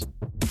was.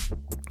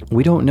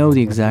 We don't know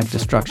the exact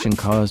destruction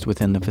caused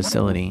within the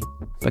facility,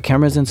 but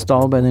cameras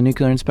installed by the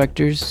nuclear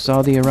inspectors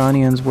saw the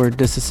Iranians were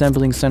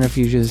disassembling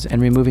centrifuges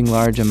and removing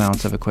large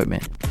amounts of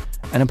equipment.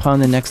 And upon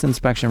the next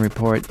inspection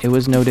report, it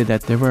was noted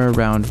that there were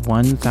around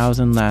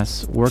 1,000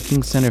 less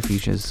working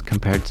centrifuges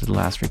compared to the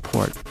last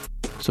report.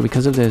 So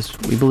because of this,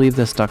 we believe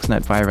the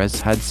Stuxnet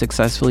virus had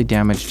successfully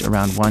damaged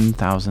around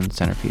 1,000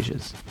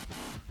 centrifuges.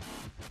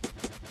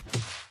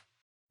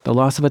 The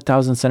loss of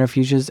 1,000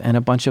 centrifuges and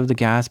a bunch of the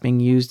gas being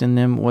used in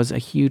them was a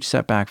huge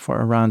setback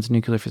for Iran's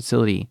nuclear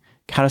facility.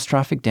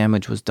 Catastrophic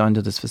damage was done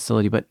to this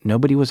facility, but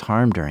nobody was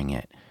harmed during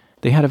it.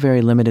 They had a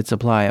very limited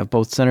supply of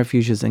both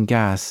centrifuges and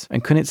gas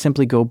and couldn't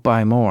simply go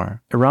buy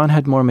more. Iran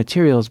had more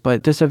materials,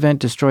 but this event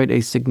destroyed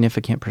a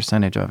significant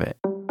percentage of it.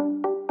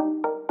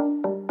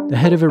 The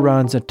head of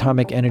Iran's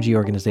Atomic Energy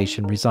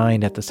Organization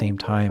resigned at the same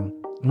time,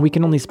 and we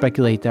can only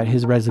speculate that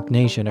his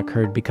resignation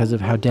occurred because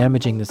of how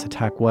damaging this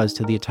attack was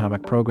to the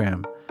atomic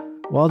program.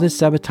 While this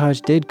sabotage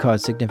did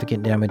cause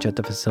significant damage at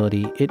the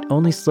facility, it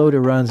only slowed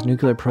Iran's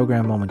nuclear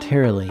program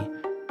momentarily.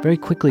 Very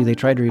quickly, they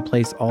tried to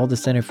replace all the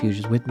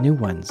centrifuges with new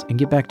ones and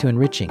get back to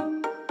enriching.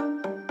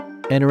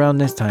 And around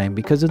this time,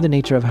 because of the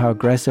nature of how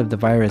aggressive the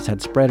virus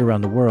had spread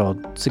around the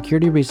world,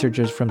 security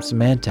researchers from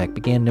Symantec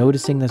began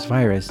noticing this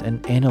virus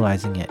and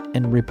analyzing it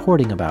and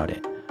reporting about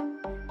it.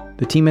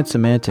 The team at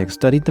Symantec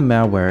studied the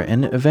malware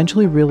and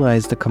eventually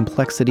realized the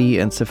complexity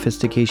and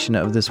sophistication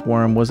of this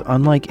worm was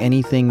unlike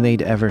anything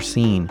they'd ever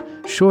seen.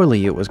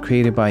 Surely it was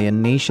created by a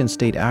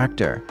nation-state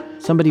actor.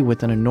 Somebody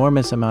with an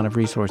enormous amount of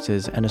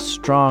resources and a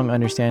strong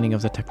understanding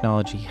of the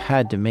technology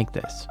had to make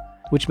this,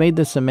 which made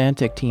the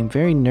Symantec team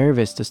very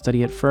nervous to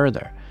study it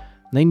further.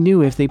 They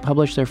knew if they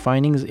published their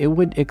findings, it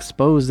would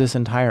expose this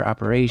entire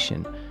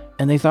operation,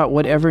 and they thought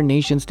whatever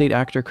nation-state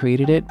actor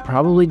created it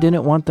probably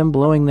didn't want them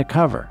blowing the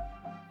cover.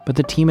 But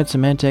the team at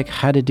Symantec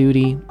had a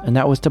duty, and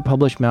that was to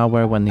publish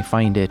malware when they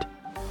find it,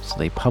 so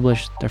they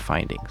published their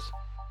findings.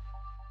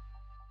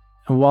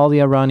 And while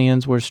the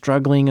Iranians were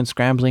struggling and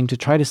scrambling to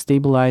try to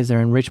stabilize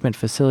their enrichment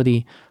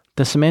facility,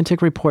 the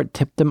Symantec report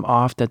tipped them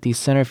off that these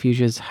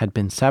centrifuges had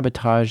been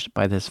sabotaged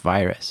by this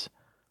virus.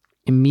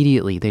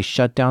 Immediately, they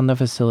shut down the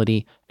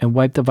facility and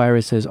wiped the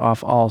viruses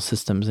off all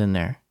systems in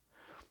there.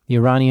 The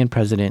Iranian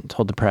president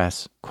told the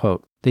press,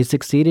 quote, "They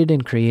succeeded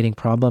in creating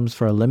problems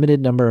for a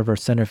limited number of our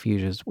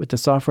centrifuges with the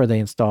software they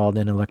installed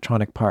in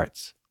electronic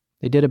parts.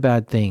 They did a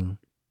bad thing.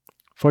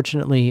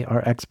 Fortunately,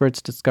 our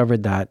experts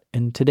discovered that,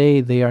 and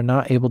today they are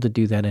not able to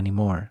do that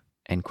anymore."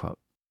 End quote.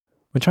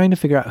 When trying to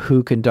figure out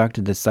who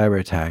conducted this cyber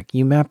attack,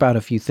 you map out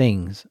a few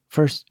things.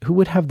 First, who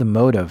would have the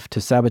motive to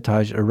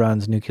sabotage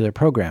Iran's nuclear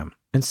program?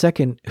 And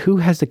second, who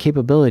has the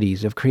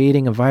capabilities of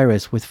creating a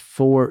virus with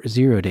 4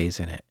 0 days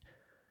in it?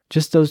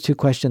 Just those two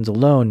questions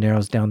alone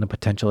narrows down the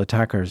potential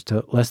attackers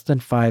to less than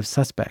 5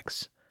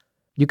 suspects.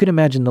 You can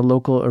imagine the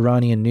local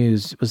Iranian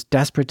news was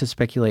desperate to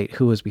speculate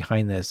who was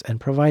behind this and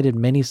provided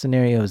many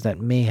scenarios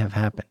that may have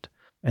happened.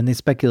 And they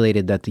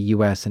speculated that the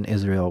US and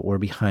Israel were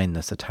behind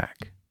this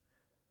attack.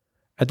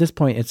 At this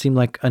point, it seemed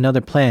like another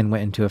plan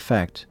went into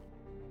effect.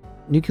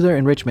 Nuclear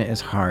enrichment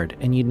is hard,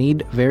 and you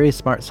need very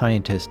smart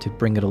scientists to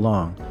bring it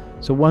along.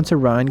 So once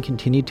Iran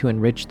continued to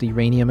enrich the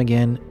uranium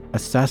again,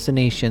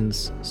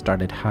 assassinations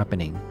started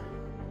happening.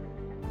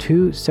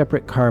 2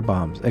 separate car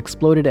bombs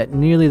exploded at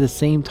nearly the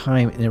same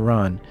time in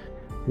Iran,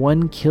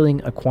 one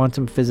killing a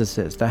quantum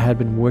physicist that had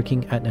been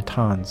working at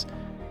Natanz,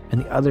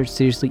 and the other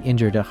seriously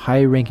injured a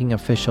high-ranking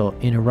official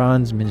in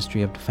Iran's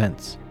Ministry of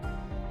Defense.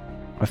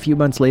 A few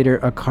months later,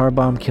 a car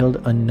bomb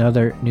killed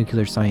another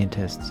nuclear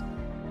scientist.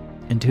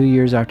 And 2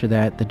 years after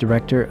that, the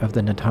director of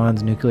the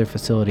Natanz nuclear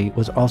facility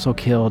was also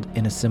killed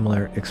in a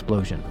similar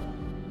explosion.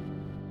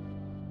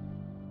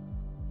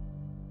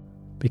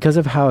 Because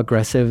of how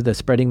aggressive the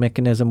spreading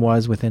mechanism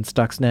was within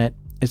Stuxnet,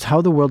 it's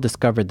how the world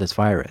discovered this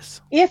virus.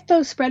 If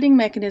those spreading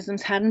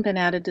mechanisms hadn't been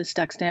added to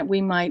Stuxnet,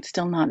 we might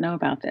still not know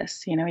about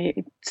this.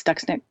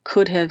 Stuxnet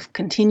could have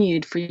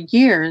continued for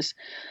years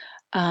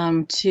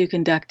to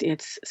conduct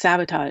its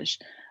sabotage.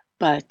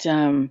 But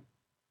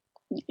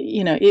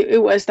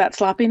it was that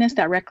sloppiness,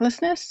 that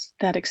recklessness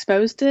that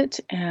exposed it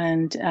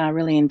and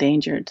really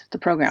endangered the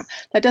program.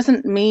 That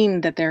doesn't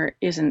mean that there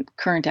isn't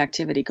current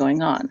activity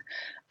going on,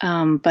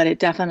 but it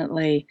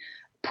definitely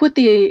put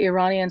the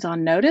Iranians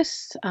on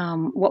notice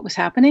what was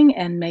happening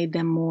and made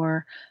them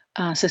more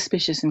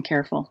suspicious and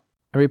careful.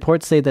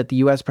 Reports say that the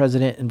U.S.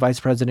 president and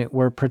vice president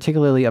were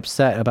particularly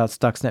upset about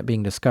Stuxnet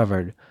being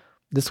discovered.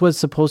 This was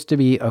supposed to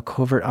be a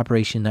covert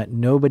operation that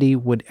nobody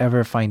would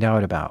ever find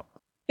out about.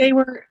 They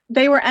were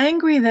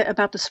angry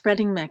about the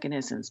spreading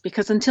mechanisms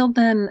because until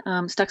then,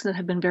 Stuxnet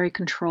had been very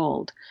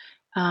controlled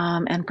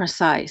and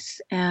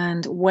precise.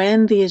 And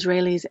when the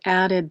Israelis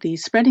added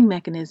these spreading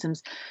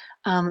mechanisms,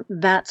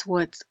 that's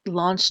what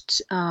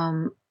launched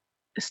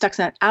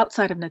Stuxnet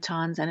outside of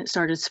Natanz, and it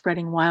started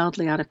spreading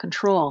wildly out of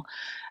control.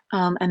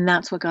 And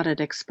that's what got it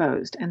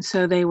exposed. And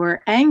so they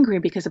were angry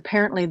because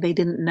apparently they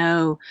didn't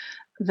know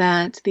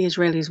that the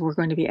Israelis were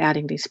going to be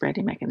adding these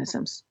spreading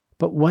mechanisms.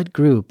 But what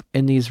group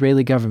in the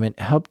Israeli government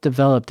helped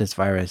develop this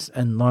virus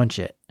and launch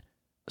it?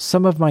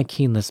 Some of my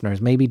keen listeners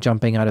may be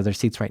jumping out of their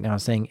seats right now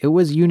saying it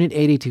was Unit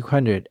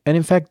 8200, and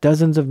in fact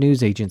dozens of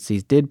news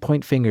agencies did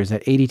point fingers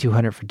at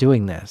 8200 for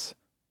doing this.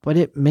 But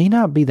it may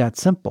not be that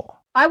simple.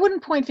 I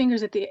wouldn't point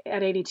fingers at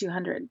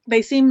 8200.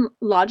 They seem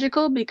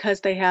logical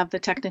because they have the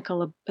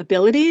technical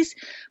abilities.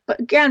 But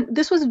again,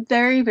 this was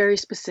very, very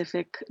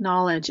specific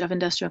knowledge of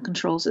industrial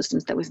control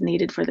systems that was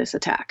needed for this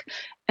attack.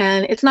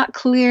 And it's not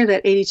clear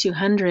that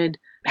 8200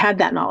 had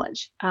that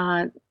knowledge.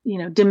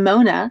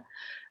 Dimona,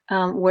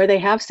 where they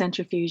have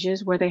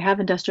centrifuges, where they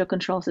have industrial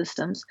control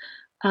systems,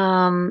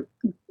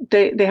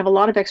 they have a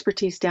lot of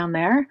expertise down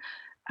there.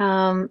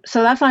 So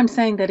that's why I'm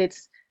saying that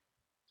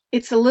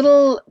it's a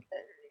little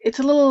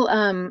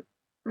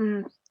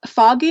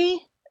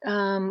foggy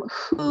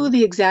who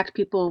the exact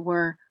people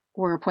were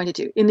appointed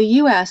to. In the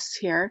U.S.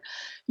 here,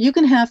 you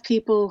can have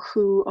people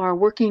who are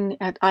working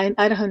at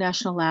Idaho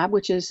National Lab,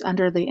 which is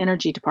under the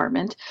Energy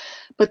Department,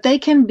 but they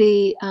can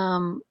be,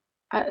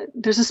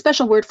 there's a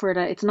special word for it,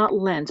 it's not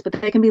lent, but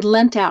they can be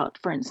lent out,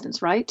 for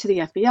instance, right, to the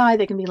FBI,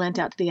 they can be lent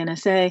out to the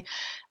NSA.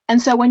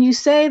 And so when you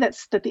say that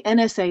the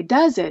NSA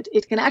does it,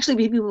 it can actually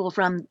be people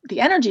from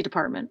the Energy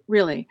Department,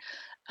 really.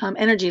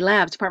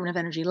 Department of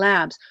Energy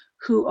Labs,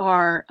 who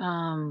are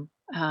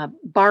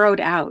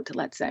borrowed out,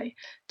 let's say,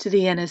 to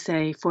the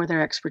NSA for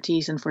their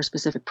expertise and for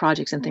specific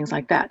projects and things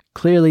like that.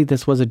 Clearly,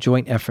 this was a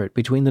joint effort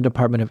between the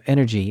Department of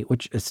Energy,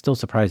 which is still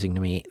surprising to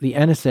me, the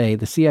NSA,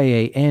 the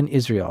CIA, and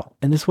Israel.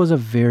 And this was a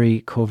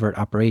very covert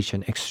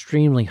operation,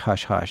 extremely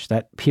hush-hush,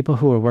 that people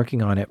who were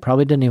working on it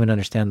probably didn't even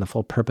understand the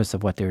full purpose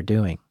of what they were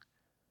doing.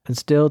 And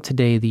still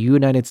today, the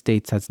United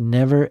States has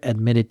never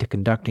admitted to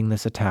conducting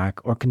this attack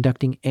or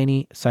conducting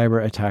any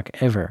cyber attack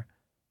ever.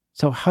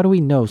 So how do we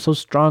know so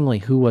strongly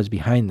who was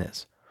behind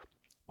this?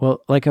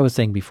 Well, like I was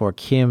saying before,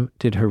 Kim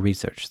did her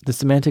research. The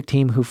Symantec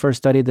team who first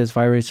studied this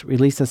virus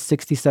released a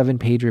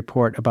 67-page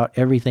report about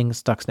everything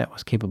Stuxnet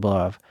was capable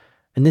of.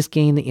 And this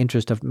gained the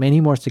interest of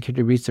many more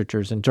security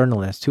researchers and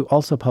journalists who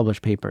also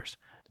published papers.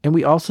 And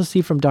we also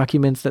see from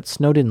documents that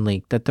Snowden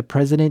leaked that the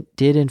president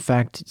did in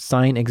fact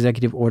sign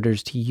executive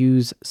orders to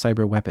use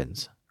cyber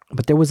weapons.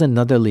 But there was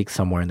another leak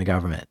somewhere in the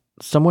government.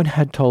 Someone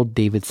had told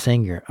David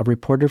Sanger, a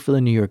reporter for the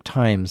New York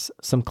Times,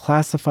 some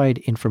classified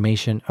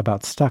information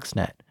about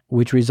Stuxnet,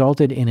 which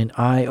resulted in an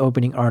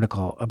eye-opening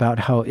article about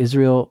how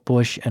Israel,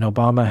 Bush, and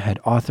Obama had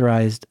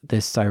authorized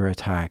this cyber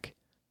attack.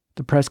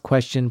 The press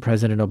questioned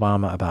President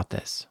Obama about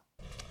this.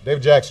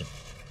 David Jackson.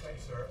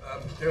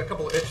 There are a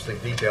couple of interesting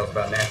details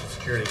about national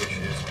security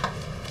issues.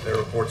 There are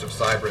reports of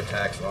cyber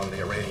attacks on the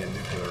Iranian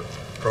nuclear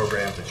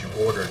programs that you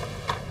ordered.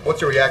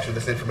 What's your reaction to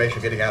this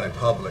information getting out in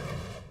public?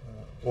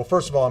 Well,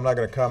 first of all, I'm not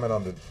going to comment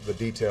on the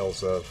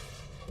details of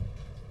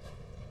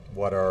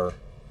what are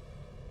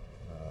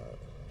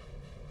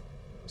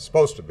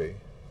supposed to be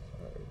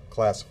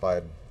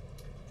classified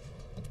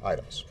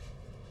items,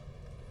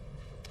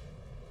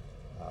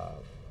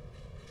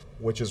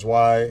 which is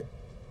why,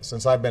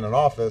 since I've been in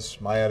office,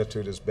 my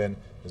attitude has been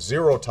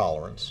zero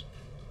tolerance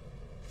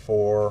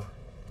for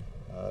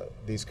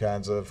these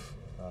kinds of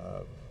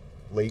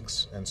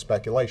leaks and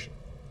speculation.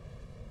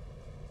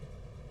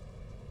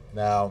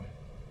 Now,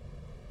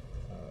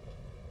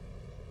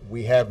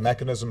 we have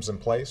mechanisms in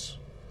place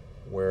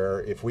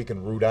where if we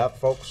can root out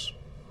folks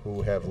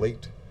who have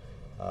leaked,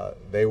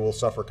 they will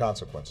suffer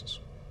consequences.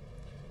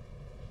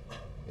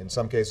 In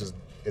some cases,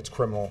 it's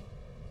criminal.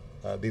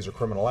 These are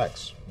criminal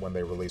acts when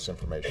they release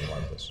information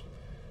like this.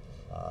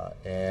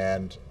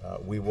 And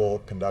we will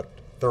conduct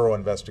thorough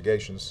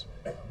investigations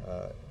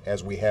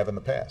as we have in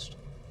the past.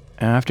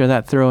 After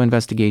that thorough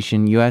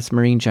investigation, U.S.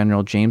 Marine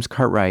General James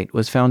Cartwright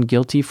was found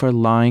guilty for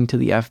lying to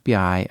the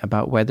FBI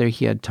about whether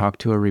he had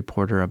talked to a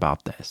reporter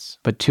about this.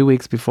 But 2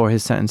 weeks before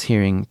his sentence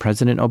hearing,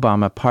 President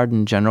Obama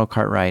pardoned General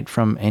Cartwright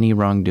from any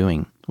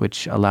wrongdoing,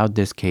 which allowed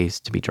this case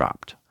to be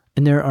dropped.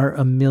 And there are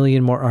a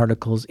million more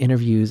articles,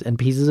 interviews, and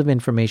pieces of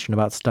information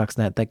about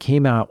Stuxnet that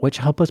came out which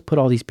help us put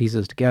all these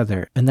pieces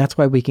together. And that's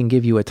why we can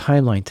give you a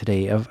timeline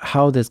today of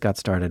how this got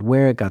started,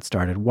 where it got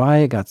started, why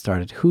it got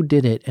started, who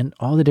did it, and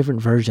all the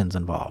different versions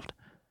involved.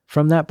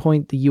 From that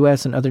point, the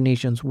US and other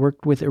nations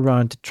worked with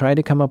Iran to try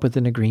to come up with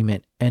an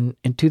agreement, and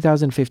in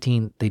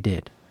 2015, they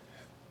did.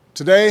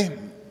 Today,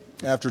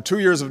 after 2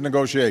 years of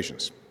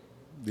negotiations,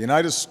 the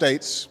United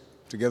States,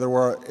 together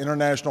with our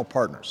international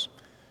partners,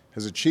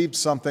 has achieved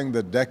something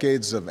that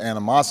decades of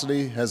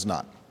animosity has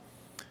not: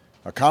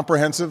 a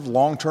comprehensive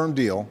long-term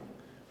deal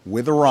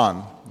with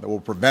Iran that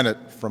will prevent it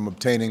from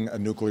obtaining a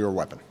nuclear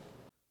weapon.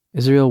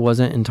 Israel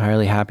wasn't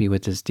entirely happy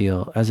with this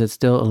deal, as it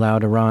still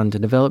allowed Iran to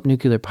develop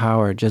nuclear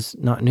power, just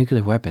not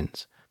nuclear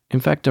weapons. In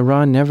fact,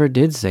 Iran never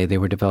did say they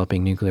were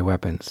developing nuclear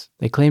weapons.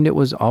 They claimed it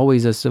was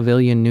always a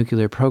civilian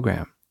nuclear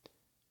program.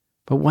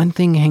 But one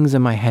thing hangs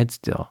in my head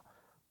still.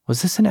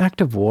 Was this an act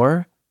of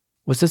war?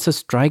 Was this a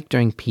strike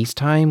during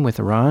peacetime with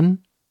Iran?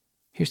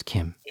 Here's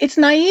Kim. It's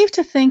naive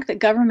to think that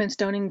governments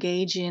don't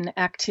engage in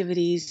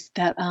activities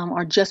that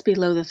are just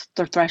below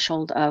the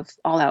threshold of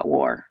all-out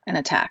war and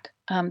attack.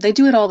 They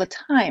do it all the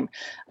time.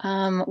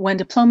 When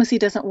diplomacy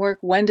doesn't work,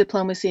 when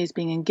diplomacy is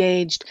being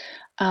engaged,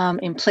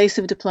 in place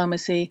of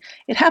diplomacy,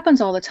 it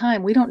happens all the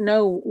time. We don't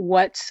know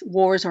what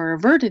wars are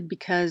averted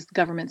because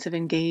governments have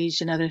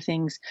engaged in other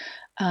things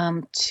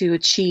to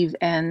achieve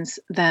ends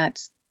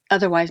that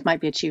otherwise might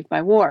be achieved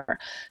by war.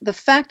 The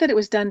fact that it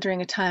was done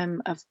during a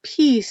time of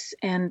peace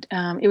and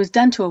it was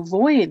done to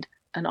avoid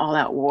an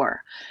all-out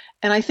war.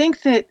 And I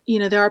think that,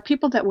 there are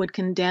people that would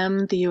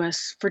condemn the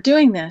U.S. for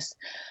doing this.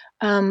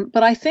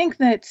 But I think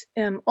that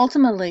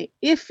ultimately,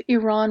 if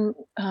Iran's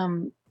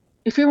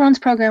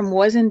program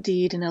was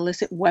indeed an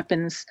illicit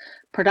weapons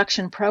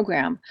production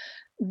program,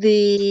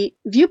 the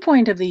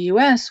viewpoint of the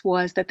U.S.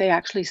 was that they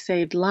actually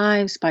saved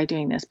lives by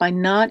doing this. By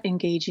not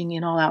engaging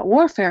in all-out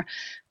warfare,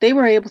 they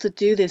were able to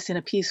do this in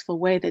a peaceful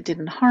way that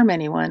didn't harm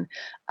anyone,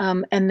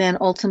 and then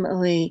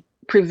ultimately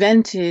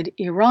prevented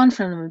Iran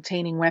from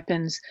obtaining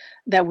weapons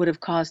that would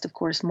have caused, of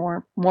course,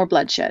 more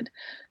bloodshed.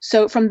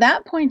 So from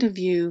that point of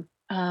view,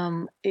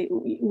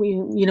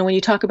 when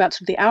you talk about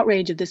sort of the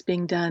outrage of this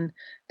being done,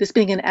 this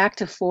being an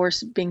act of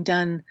force being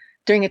done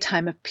during a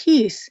time of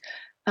peace,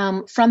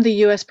 from the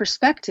U.S.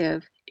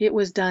 perspective, it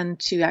was done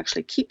to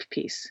actually keep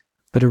peace.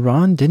 But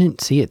Iran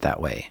didn't see it that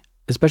way,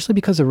 especially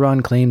because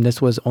Iran claimed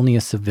this was only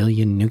a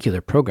civilian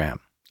nuclear program.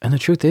 And the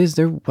truth is,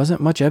 there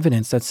wasn't much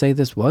evidence that say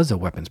this was a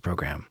weapons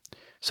program.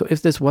 So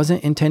if this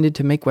wasn't intended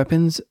to make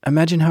weapons,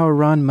 imagine how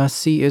Iran must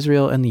see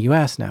Israel and the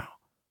U.S. now.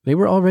 They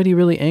were already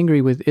really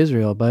angry with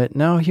Israel, but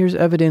now here's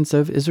evidence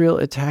of Israel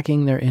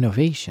attacking their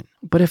innovation.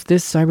 But if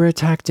this cyber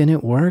attack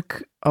didn't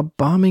work, a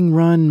bombing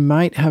run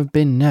might have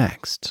been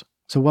next.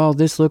 So while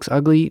this looks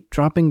ugly,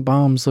 dropping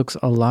bombs looks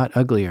a lot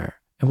uglier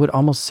and would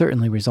almost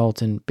certainly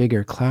result in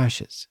bigger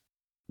clashes.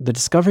 The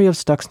discovery of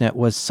Stuxnet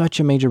was such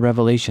a major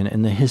revelation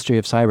in the history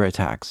of cyber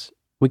attacks.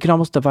 We could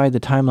almost divide the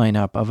timeline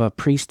up of a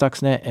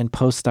pre-Stuxnet and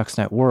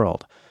post-Stuxnet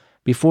world.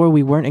 Before,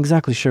 we weren't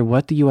exactly sure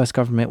what the US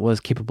government was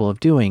capable of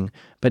doing,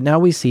 but now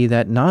we see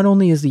that not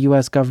only is the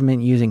US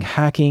government using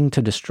hacking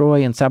to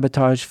destroy and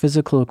sabotage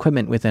physical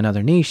equipment within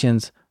other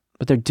nations,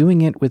 but they're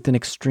doing it with an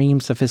extreme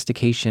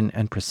sophistication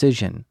and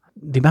precision.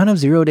 The amount of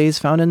 0 days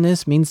found in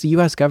this means the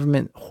US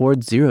government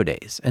hoards 0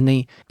 days, and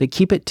they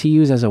keep it to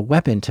use as a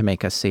weapon to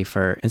make us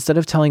safer, instead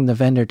of telling the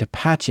vendor to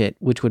patch it,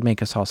 which would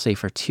make us all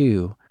safer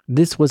too.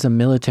 This was a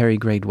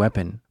military-grade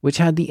weapon, which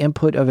had the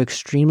input of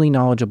extremely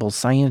knowledgeable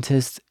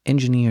scientists,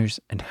 engineers,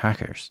 and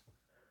hackers.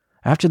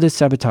 After this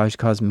sabotage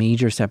caused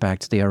major setback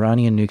to the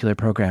Iranian nuclear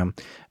program,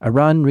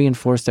 Iran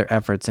reinforced their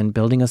efforts in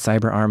building a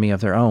cyber army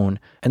of their own,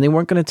 and they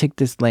weren't going to take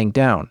this laying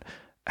down.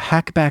 A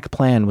hackback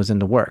plan was in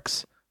the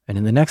works, and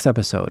in the next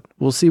episode,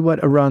 we'll see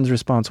what Iran's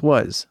response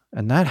was,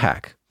 and that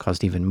hack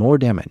caused even more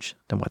damage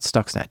than what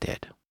Stuxnet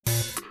did.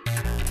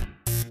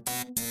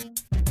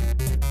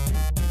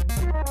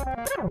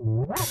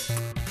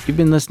 You've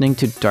been listening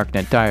to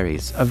Darknet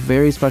Diaries. A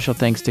very special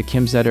thanks to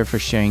Kim Zetter for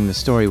sharing the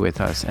story with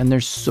us. And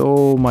there's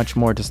so much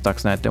more to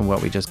Stuxnet than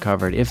what we just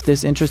covered. If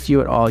this interests you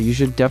at all, you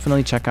should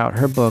definitely check out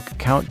her book,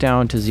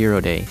 Countdown to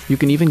 0 Day. You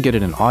can even get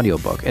it in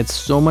audiobook. It's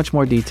so much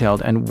more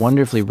detailed and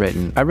wonderfully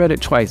written. I read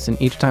it twice, and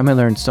each time I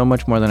learned so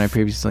much more than I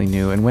previously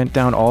knew and went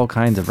down all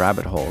kinds of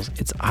rabbit holes.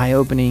 It's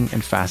eye-opening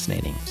and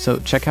fascinating. So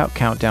check out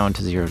Countdown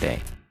to 0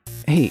 Day.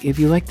 Hey, if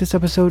you like this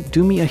episode,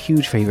 do me a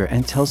huge favor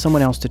and tell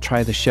someone else to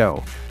try the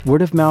show.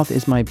 Word of mouth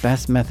is my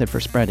best method for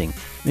spreading.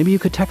 Maybe you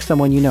could text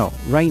someone you know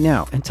right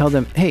now and tell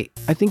them, hey,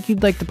 I think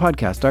you'd like the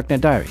podcast,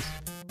 Darknet Diaries.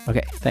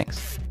 Okay,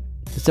 thanks.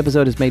 This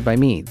episode is made by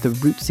me, the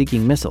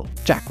root-seeking missile,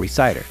 Jack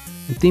Resider.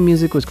 The theme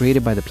music was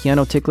created by the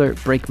piano tickler,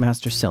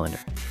 Breakmaster Cylinder.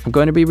 I'm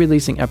going to be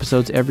releasing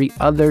episodes every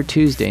other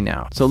Tuesday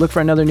now, so look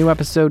for another new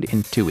episode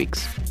in 2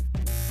 weeks.